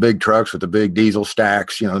gun the big trucks with the big diesel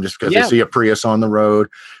stacks, just because they see a Prius on the road.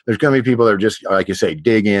 There's going to be people that are just, like you say,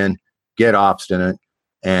 dig in, get obstinate.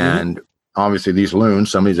 And obviously these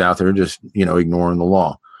loons, somebody's out there just, ignoring the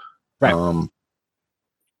law. Right.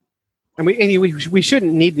 And we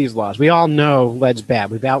shouldn't need these laws. We all know lead's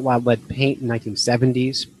bad. We've outlawed lead paint in the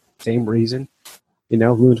 1970s. Same reason.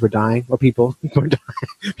 Loons were dying. Or people were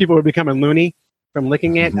dying. People were becoming loony from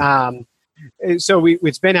licking it. So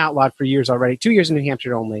it's been outlawed for years already. 2 years in New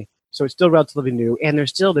Hampshire only. So it's still relatively new. And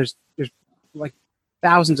there's like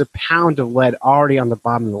thousands of pounds of lead already on the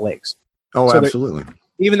bottom of the lakes. Oh, so absolutely.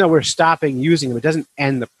 Even though we're stopping using them, it doesn't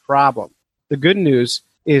end the problem. The good news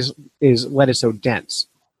is lead is so dense.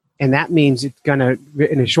 And that means it's going to,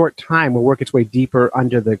 in a short time, will work its way deeper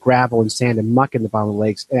under the gravel and sand and muck in the bottom of the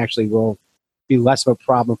lakes, and actually will be less of a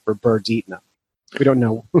problem for birds eating them. We don't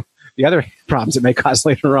know the other problems it may cause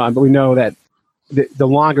later on, but we know that the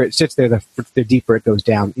longer it sits there, the deeper it goes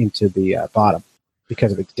down into the bottom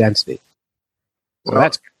because of its density. So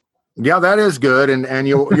that's good. Yeah, that is good. And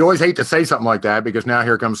you always hate to say something like that, because now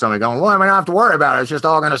here comes somebody going, well, I mean, I don't have to worry about it. It's just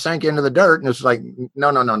all going to sink into the dirt. And it's like,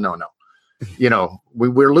 no.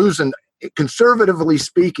 We're losing, conservatively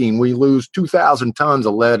speaking, we lose 2,000 tons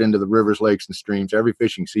of lead into the rivers, lakes, and streams every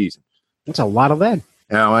fishing season. That's a lot of lead.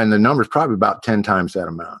 And the number's probably about 10 times that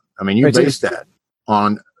amount. I mean, you base that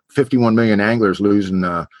on 51 million anglers losing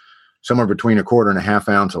somewhere between a quarter and a half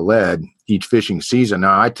ounce of lead each fishing season.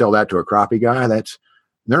 Now, I tell that to a crappie guy,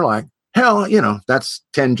 they're like, hell, that's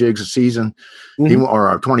 10 jigs a season,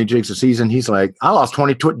 or 20 jigs a season. He's like, I lost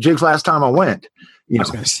 20 jigs last time I went. I was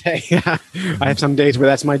going to say, I have some days where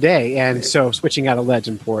that's my day. And so switching out of lead's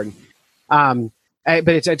important. But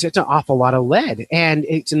it's an awful lot of lead, and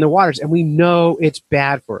it's in the waters, and we know it's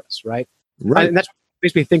bad for us, right? Right. And that's what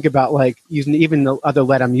makes me think about like using even the other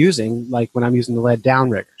lead I'm using, like when I'm using the lead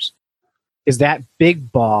downriggers. Is that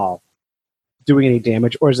big ball doing any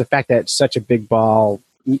damage, or is the fact that it's such a big ball,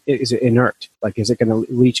 is it inert? Like, is it going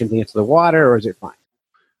to leach anything into the water, or is it fine?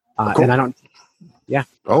 Cool. And I don't. Yeah.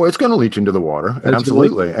 Oh, it's going to leach into the water.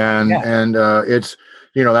 Absolutely. And it's,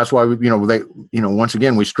 that's why once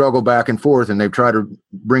again, we struggle back and forth, and they've tried to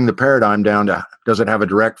bring the paradigm down to, does it have a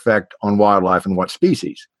direct effect on wildlife and what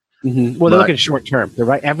species? Well, they're looking short term. They're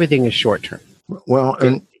right. Everything is short term. Well,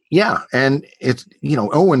 and it's,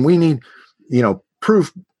 and we need,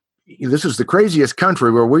 proof. This is the craziest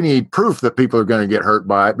country where we need proof that people are going to get hurt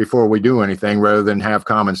by it before we do anything, rather than have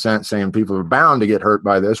common sense saying people are bound to get hurt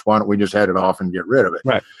by this. Why don't we just head it off and get rid of it?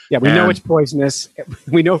 Right. Yeah, we know it's poisonous.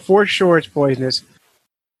 We know for sure it's poisonous.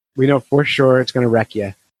 We know for sure it's going to wreck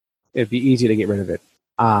you. It'd be easy to get rid of it.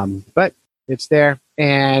 But it's there.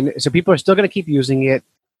 And so people are still going to keep using it.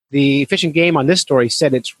 The Fish and Game on this story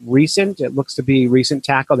said it's recent. It looks to be recent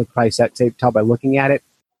tackle. They probably tell by looking at it.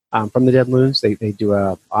 From the dead loons, they do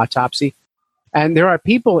a autopsy, and there are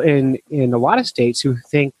people in a lot of states who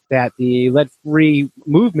think that the lead-free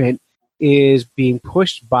movement is being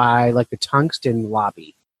pushed by like the tungsten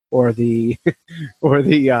lobby or the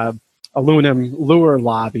aluminum lure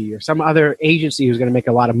lobby or some other agency who's going to make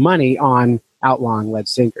a lot of money on outlawing lead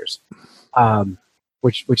sinkers,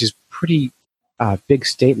 which is pretty big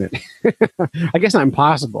statement. I guess not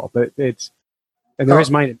impossible, but there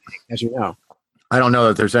is money, as you know. I don't know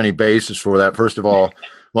that there's any basis for that. First of all,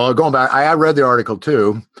 well, going back, I read the article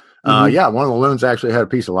too. Yeah, one of the loons actually had a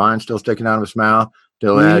piece of line still sticking out of his mouth.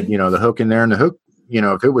 Still had, the hook in there, and the hook,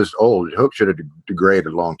 if it was old, the hook should have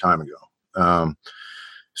degraded a long time ago.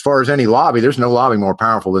 As far as any lobby, there's no lobby more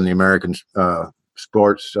powerful than the American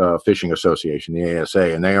Sports Fishing Association, the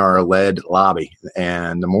ASA, and they are a lead lobby.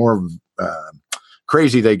 And the more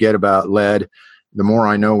crazy they get about lead, the more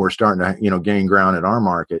I know we're starting to, gain ground in our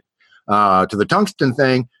market. To the tungsten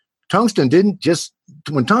thing, tungsten didn't just,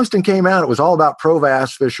 when tungsten came out, it was all about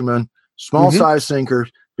Provass fishermen, small size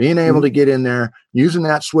sinkers, being able to get in there, using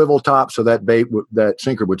that swivel top so that that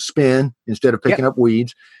sinker would spin instead of picking up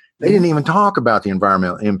weeds. They didn't even talk about the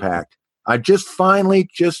environmental impact. I just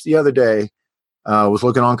the other day, was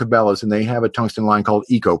looking on Cabela's, and they have a tungsten line called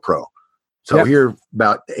EcoPro. So here,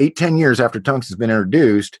 about 8-10 years after tungsten's been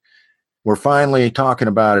introduced, we're finally talking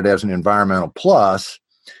about it as an environmental plus.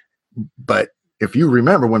 But if you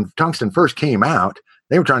remember, when tungsten first came out,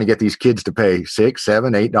 they were trying to get these kids to pay $6,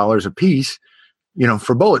 $7, $8 a piece,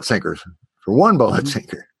 for bullet sinkers, for one bullet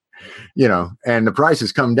sinker, and the price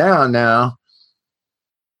has come down now.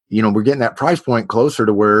 We're getting that price point closer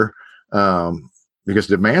to where, because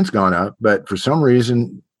demand's gone up, but for some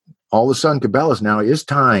reason, all of a sudden, Cabela's now is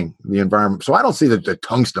tying the environment. So I don't see that the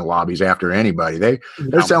tungsten lobby's after anybody.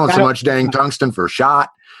 They're selling so much dang tungsten for shot.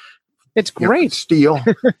 It's great. Steel.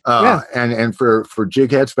 And for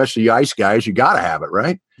jig heads, especially ice guys, you got to have it,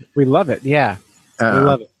 right? We love it. Yeah. We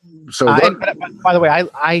love it. So but by the way,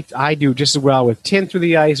 I do just as well with tin through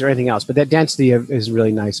the ice or anything else, but that density is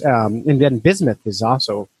really nice. And then bismuth is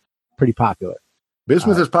also pretty popular.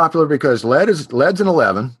 Bismuth is popular because lead's an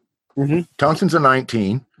 11, tungsten's a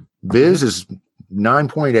 19, Biz is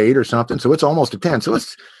 9.8 or something, so it's almost a 10. So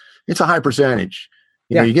it's a high percentage.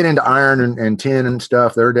 You get into iron and tin and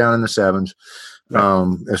stuff; they're down in the 7s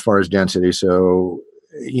as far as density. So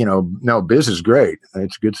no, Biz is great.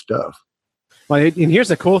 It's good stuff. Well, and here's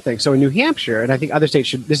the cool thing. So in New Hampshire, and I think other states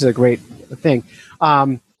should. This is a great thing.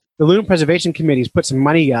 The Lunar Preservation Committee's put some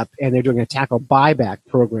money up, and they're doing a tackle buyback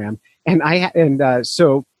program. And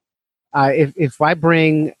so if I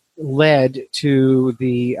bring lead to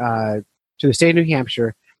the state of New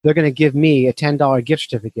Hampshire, they're going to give me a $10 gift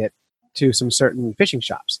certificate to some certain fishing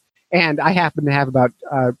shops. And I happen to have about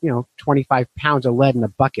 25 pounds of lead in a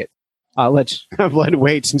bucket, lead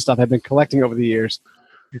weights and stuff I've been collecting over the years.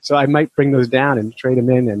 So I might bring those down and trade them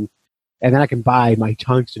in, and then I can buy my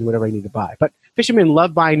tungsten, whatever I need to buy. But fishermen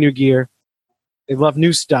love buying new gear. They love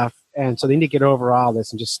new stuff. And so they need to get over all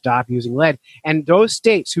this and just stop using lead. And those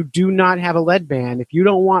states who do not have a lead ban, if you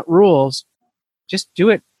don't want rules, just do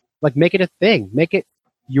it. Like, make it a thing. Make it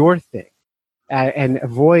your thing. And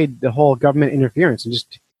avoid the whole government interference, and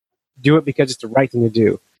just do it because it's the right thing to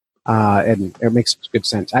do. And it makes good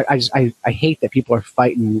sense. I hate that people are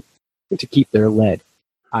fighting to keep their lead.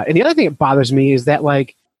 And the other thing that bothers me is that,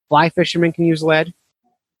 like, fly fishermen can use lead.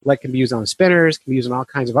 Lead can be used on spinners, can be used on all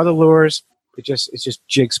kinds of other lures. It's just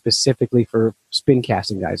jig specifically for spin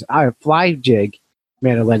casting guys. A fly jig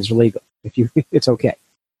made of lead is illegal. It's okay.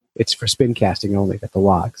 It's for spin casting only that the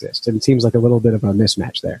law exists. And it seems like a little bit of a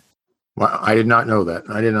mismatch there. Well, I did not know that.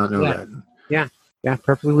 That. Yeah,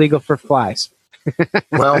 perfectly legal for flies.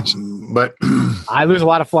 Well, but I lose a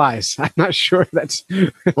lot of flies. I'm not sure that's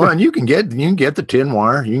well. And you can get the tin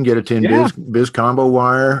wire. You can get a tin biz combo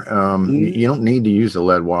wire. You don't need to use the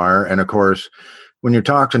lead wire. And of course, when you're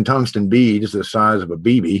talking tungsten beads the size of a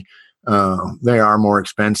BB, they are more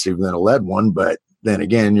expensive than a lead one. But then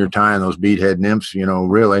again, you're tying those beadhead nymphs.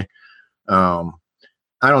 Really.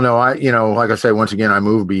 I don't know. Like I say, once again, I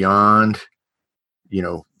move beyond,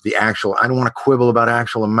 the actual. I don't want to quibble about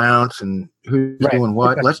actual amounts and who's doing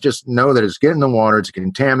what. Let's just know that it's getting in the water. It's a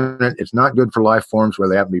contaminant. It's not good for life forms,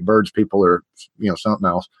 whether they have to be birds, people, or something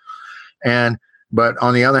else. But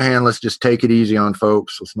on the other hand, let's just take it easy on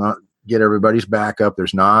folks. Let's not get everybody's back up.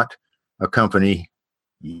 There's not a company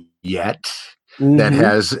yet that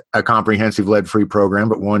has a comprehensive lead-free program,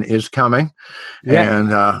 but one is coming.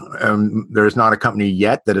 Yeah. And there's not a company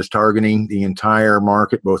yet that is targeting the entire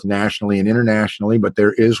market, both nationally and internationally, but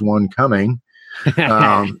there is one coming.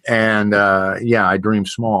 I dream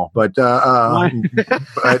small, but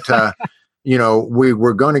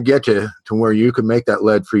we're going to get to where you can make that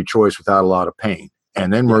lead-free choice without a lot of pain.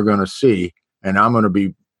 And then we're going to see, and I'm going to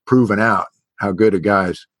be proving out how good of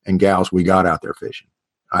guys and gals we got out there fishing.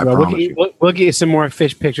 We'll get you some more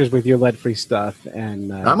fish pictures with your lead-free stuff,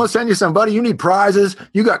 and I'm gonna send you some, buddy. You need prizes.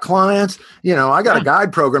 You got clients. I got a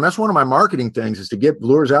guide program. That's one of my marketing things, is to get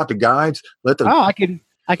lures out to guides. I could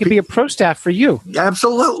be a pro staff for you.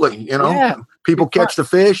 Absolutely. People catch the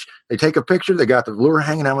fish. They take a picture. They got the lure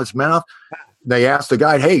hanging out of its mouth. They ask the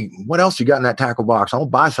guide, "Hey, what else you got in that tackle box? I'll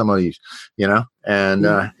buy some of these." And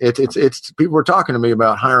it's people were talking to me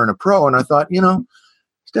about hiring a pro, and I thought,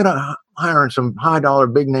 instead of hiring some high-dollar,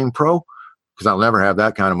 big-name pro, because I'll never have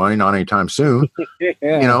that kind of money, not anytime soon.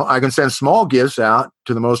 I can send small gifts out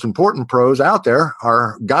to the most important pros out there,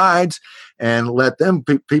 our guides, and let them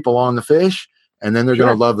people on the fish, and then they're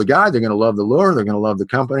going to love the guide, they're going to love the lure, they're going to love the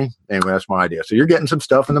company. Anyway, that's my idea. So you're getting some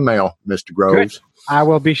stuff in the mail, Mr. Groves. Good. I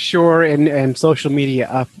will be sure and social media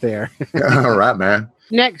up there. All right, man.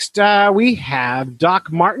 Next, we have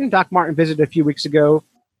Doc Martin. Doc Martin visited a few weeks ago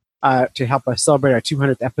to help us celebrate our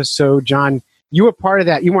 200th episode. John you were part of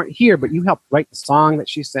that. You weren't here, but you helped write the song that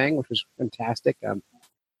she sang, which was fantastic.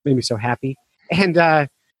 Made me so happy. And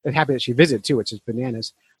happy that she visited, too, which is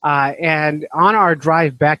bananas. And on our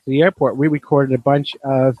drive back to the airport, we recorded a bunch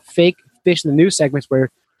of fake Fish in the News segments where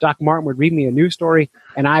Doc Martin would read me a news story,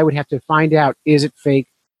 and I would have to find out, is it fake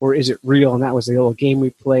or is it real? And that was the little game we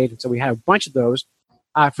played. And so we had a bunch of those.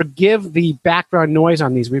 Forgive the background noise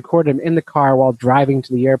on these. We recorded them in the car while driving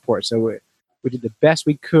to the airport. So we did the best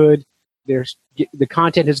we could. The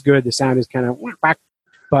content is good. The sound is kind of whack,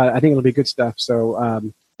 but I think it'll be good stuff.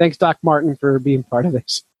 So thanks, Doc Martin, for being part of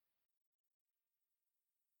this.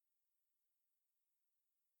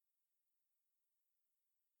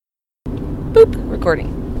 Boop.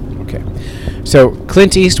 Recording. Okay. So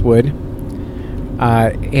Clint Eastwood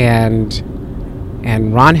and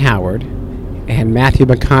Ron Howard and Matthew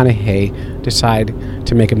McConaughey decide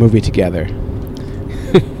to make a movie together.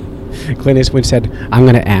 Clint Eastwood said, I'm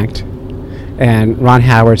going to act. And Ron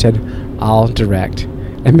Howard said, I'll direct.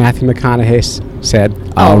 And Matthew McConaughey said,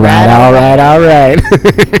 all right.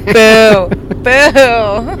 Boo. Boo.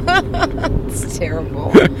 It's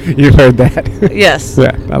terrible. You've heard that. Yes.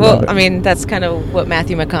 Yeah, I love it. I mean, that's kind of what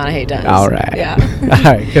Matthew McConaughey does. All right. Yeah.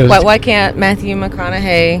 All right. Why can't Matthew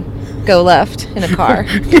McConaughey go left in a car?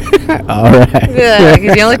 All right. Yeah,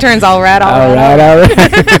 because he only turns all right.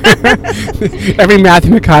 Every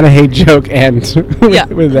Matthew McConaughey joke ends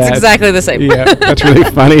with that. It's exactly the same. Yeah, that's really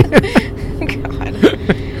funny. God.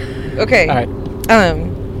 Okay. All right.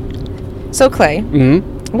 So Clay,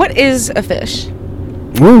 Mm-hmm. what is a fish?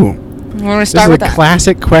 Ooh. We want to start with This is that. a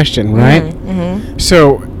classic question, right? Mm-hmm.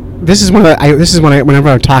 So this is one of the, whenever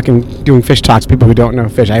I'm doing fish talks, people who don't know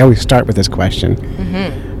fish, I always start with this question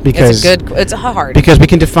because It's hard. because we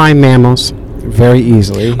can define mammals very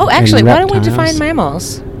easily. Oh, actually, and why don't we reptiles. define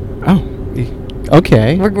mammals? Oh,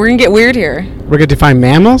 okay. We're gonna get weird here. We're gonna define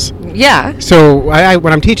mammals. Yeah. So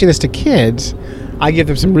when I'm teaching this to kids, I give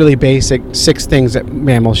them some really basic 6 things that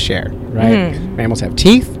mammals share. Right? Mm-hmm. Mammals have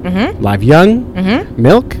teeth, Mm-hmm. live young, Mm-hmm.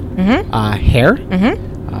 milk, Mm-hmm. hair. Mm-hmm.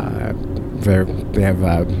 They have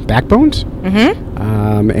backbones,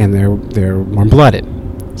 Mm-hmm. and they're warm-blooded.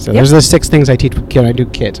 So Yep. those are the 6 things I teach when I do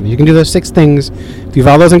kids. And if you can do those 6 things, if you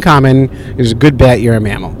have all those in common, there's a good bet you're a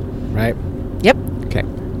mammal, right? Yep. Okay.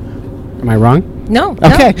 Am I wrong? No.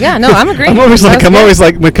 Okay. No, yeah. No, I'm agreeing. I'm always Sounds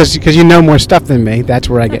good. because you know more stuff than me. That's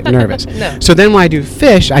where I get nervous. No. So then when I do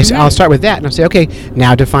fish, I'll start with that and I'll say, okay,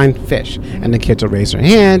 now define fish. And the kids will raise their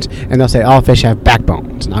hands and they'll say, all fish have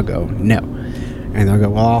backbones, and I'll go, no. And they'll go,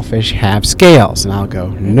 well, all fish have scales, and I'll go,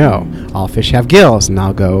 no. All fish have gills, and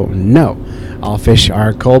I'll go, no. All fish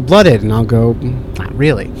are cold-blooded, and I'll go, not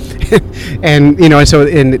really. and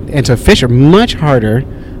so fish are much harder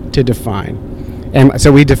to define. And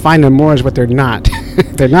so we define them more as what they're not.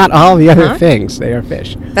 They're not all the other things. They are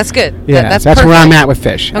fish. That's good. Yeah, that's where I'm perfect. at with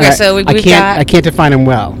fish. Okay, so I can't define them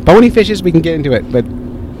well. Bony fishes, we can get into it, but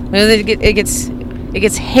it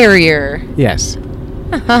gets hairier. yes.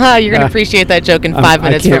 You're gonna appreciate that joke in 5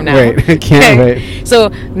 minutes from now. I can't wait. So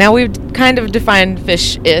now we've kind of defined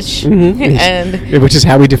fish-ish, and which is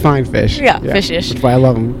how we define fish. Yeah, fish-ish. That's why I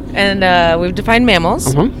love them. And we've defined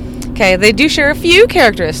mammals. Uh-huh. Okay, they do share a few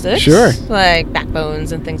characteristics. Sure. Like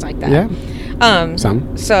backbones and things like that. Yeah.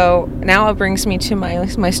 Some. So now it brings me to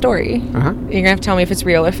my story. Uh-huh. You're gonna have to tell me if it's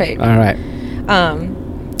real or fake. All right.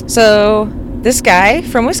 So this guy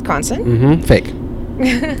from Wisconsin. Mm-hmm. Fake.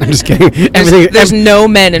 I'm just kidding. There's no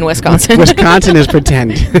men in Wisconsin. Wisconsin is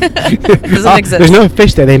pretend. Doesn't exist. There's no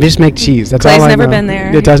fish there. They just make cheese. That's Clay's all I never know. been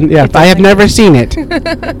there. It doesn't. Yeah. I have never seen it.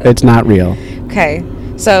 It's not real. Okay.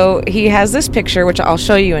 So he has this picture, which I'll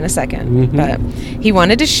show you in a second. Mm-hmm. But he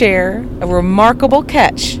wanted to share a remarkable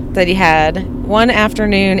catch that he had one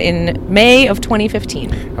afternoon in May of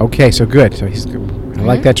 2015. Okay. So good. So I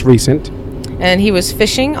like that's recent. And he was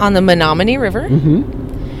fishing on the Menominee River. Mm-hmm.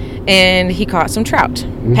 And he caught some trout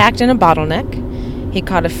packed in a bottleneck. He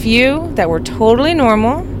caught a few that were totally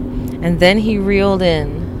normal, and then he reeled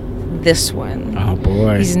in this one. Oh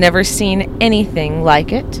boy. He's never seen anything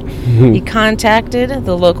like it. He contacted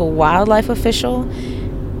the local wildlife official,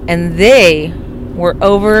 and they were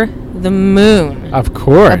over the moon. Of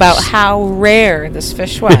course. About how rare this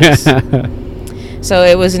fish was. So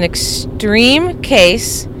it was an extreme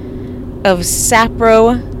case of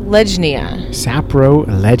saprolegnia.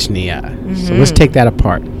 Saprolegnia. So let's take that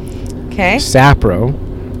apart. Okay. Sapro,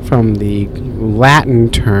 from the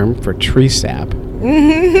Latin term for tree sap.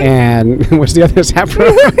 And what's the other sapro?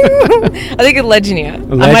 I think legnia.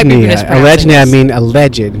 I might be mispronouncing Allegnia this. mean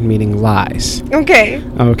alleged, meaning lies. Okay.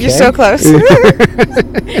 Okay. You're so close.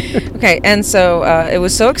 Okay, and so it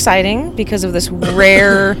was so exciting because of this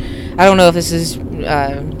rare I don't know if this is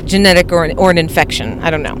genetic or an infection. I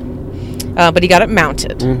don't know. But he got it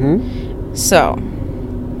mounted. Mm-hmm. So,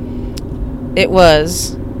 it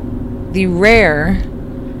was the rare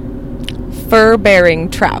fur-bearing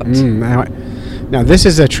trout. Now, this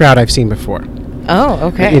is a trout I've seen before. Oh,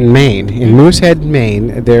 okay. In Maine, in Moosehead,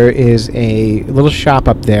 Maine, there is a little shop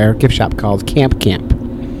up there, gift shop called Camp.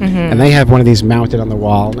 And they have one of these mounted on the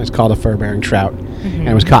wall, and it's called a fur-bearing trout. And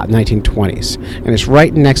it was caught in the 1920s. And it's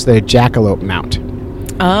right next to the jackalope mount.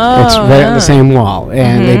 Oh. It's right on the same wall.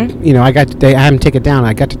 And they, I had them take it down.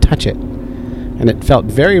 I got to touch it. And it felt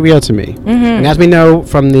very real to me. And as we know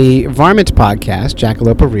from the Varmint podcast,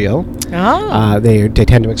 jackalope are real. Oh. They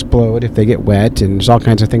tend to explode if they get wet, and there's all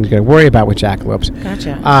kinds of things you got to worry about with jackalopes.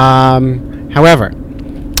 Gotcha. However,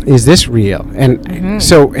 is this real? And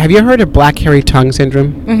so, have you heard of black hairy tongue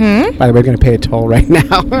syndrome? By the way, we're going to pay a toll right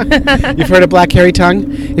now. You've heard of black hairy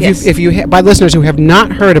tongue? Yes. By listeners who have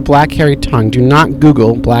not heard of black hairy tongue, do not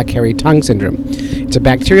Google black hairy tongue syndrome. It's a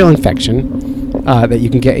bacterial infection that you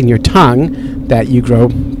can get in your tongue that you grow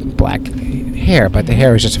black hair, but the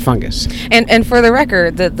hair is just a fungus. And for the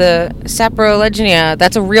record, the saprolegnia,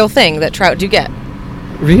 that's a real thing that trout do get.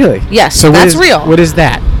 Really? Yes, so that's real. What is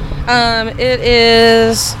that? It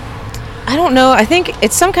is, I don't know, I think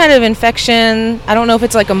it's some kind of infection. I don't know if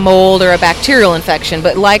it's like a mold or a bacterial infection,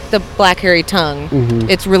 but like the black hairy tongue,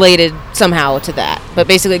 it's related somehow to that. But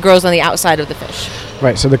basically it grows on the outside of the fish.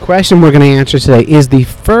 Right, so the question we're going to answer today is the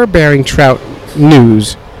fur-bearing trout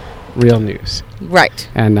news real news? Right.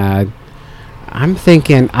 And I'm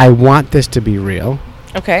thinking I want this to be real.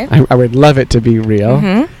 Okay. I would love it to be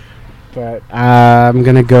real. But I'm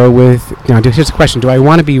going to go with... Now, here's the question. Do I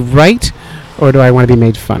want to be right, or do I want to be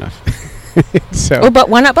made fun of? But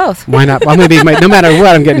why not both? Why not? I'm going to be... no matter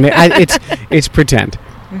what, I'm getting made... It's pretend.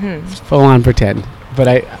 It's full-on pretend. But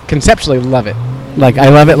I conceptually love it. I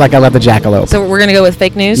love it like I love the jackalope. So we're going to go with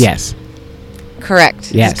fake news? Yes.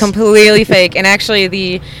 Correct. Yes. It's completely fake. And actually,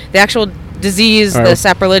 the actual disease, the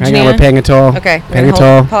saprolegnia... Hang on, we're paying a toll. Okay. Paying a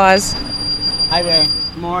toll. Pause. Hi there.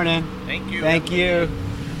 Morning. Thank you. Thank you.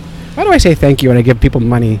 Why do I say thank you when I give people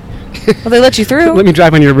money? Well, they let you through. Let me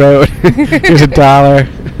drive on your road. Here's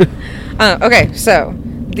 $1. Okay, so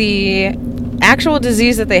the actual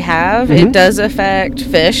disease that they have, it does affect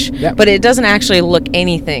fish, but it doesn't actually look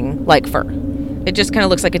anything like fur. It just kind of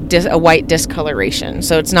looks like a white discoloration,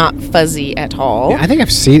 so it's not fuzzy at all. Yeah, I think I've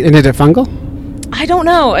seen... Is it fungal? I don't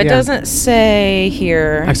know. It doesn't say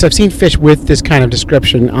here. I've seen fish with this kind of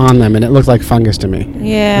description on them, and it looks like fungus to me.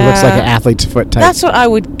 Yeah. It looks like an athlete's foot type. That's what I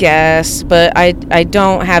would guess, but I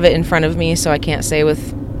don't have it in front of me, so I can't say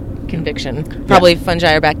with conviction. Probably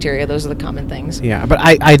fungi or bacteria. Those are the common things. Yeah, but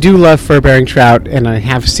I do love fur-bearing trout, and I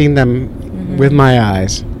have seen them with my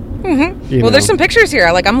eyes. Well, there's some pictures here.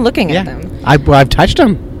 I'm looking at them. I've touched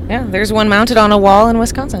them. Yeah, there's one mounted on a wall in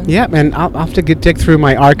Wisconsin. Yeah, and I'll have to dig through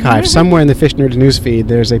my archive. Somewhere in the Fish Nerds newsfeed,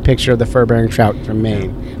 there's a picture of the fur-bearing trout from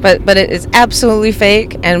Maine. But it is absolutely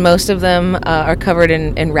fake, and most of them are covered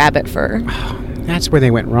in rabbit fur. That's where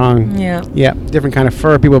they went wrong. Yeah. Yeah, different kind of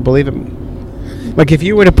fur. People believe it. Like, if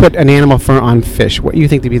you were to put an animal fur on fish, what do you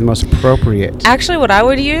think would be the most appropriate? Actually, what I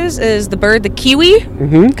would use is the bird, the kiwi,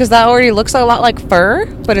 because that already looks a lot like fur,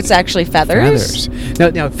 but it's actually feathers.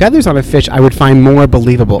 Now, feathers on a fish I would find more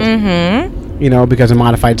believable. Because of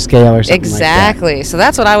modified scale or something exactly. like that. So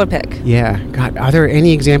that's what I would pick. Yeah. God, are there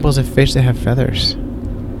any examples of fish that have feathers?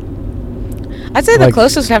 I'd say the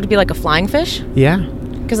closest would have to be like a flying fish. Yeah.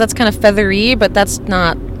 Because that's kind of feathery, but that's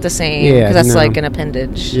not the same. Because that's like an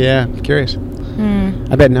appendage. Yeah, I'm curious.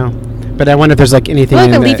 I bet no. But I wonder if there's anything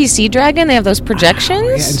like a leafy sea dragon, they have those projections. Oh,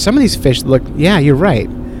 yeah, and some of these fish look... Yeah, you're right.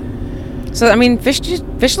 So,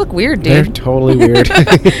 fish look weird, dude. They're totally weird.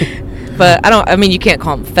 But you can't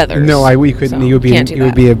call them feathers. No, you couldn't. So you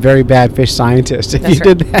would be a very bad fish scientist if you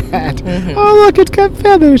did that. Oh, look, it's got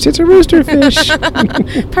feathers. It's a rooster fish.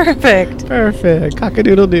 Perfect.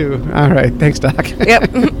 Cock-a-doodle-doo. All right. Thanks, Doc. Yep.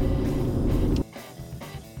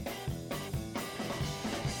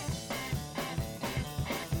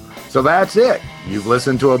 So that's it. You've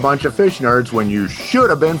listened to a bunch of fish nerds when you should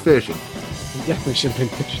have been fishing. Definitely should have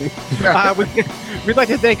been fishing. We'd like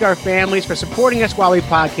to thank our families for supporting us while we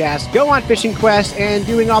podcast, go on fishing quests, and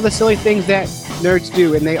doing all the silly things that nerds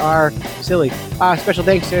do, and they are silly. Special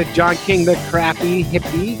thanks to John King, the crafty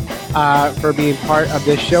hippie, for being part of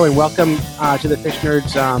this show, and welcome to the Fish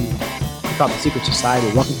Nerds. We call it the Secret Society.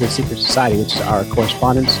 Welcome to the Secret Society, which is our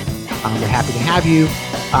correspondence. We're happy to have you.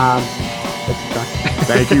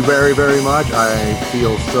 Thank you very, very much. I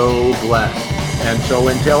feel so blessed. And so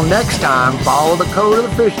until next time, follow the code of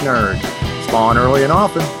the Fish Nerds. Spawn early and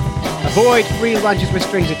often. Avoid free lunches with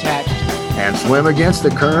strings attached. and swim against the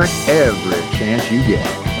current every chance you get.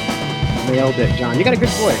 Nailed it, John. You got a good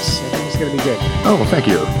voice. I think it's going to be good. Oh, well, thank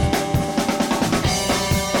you.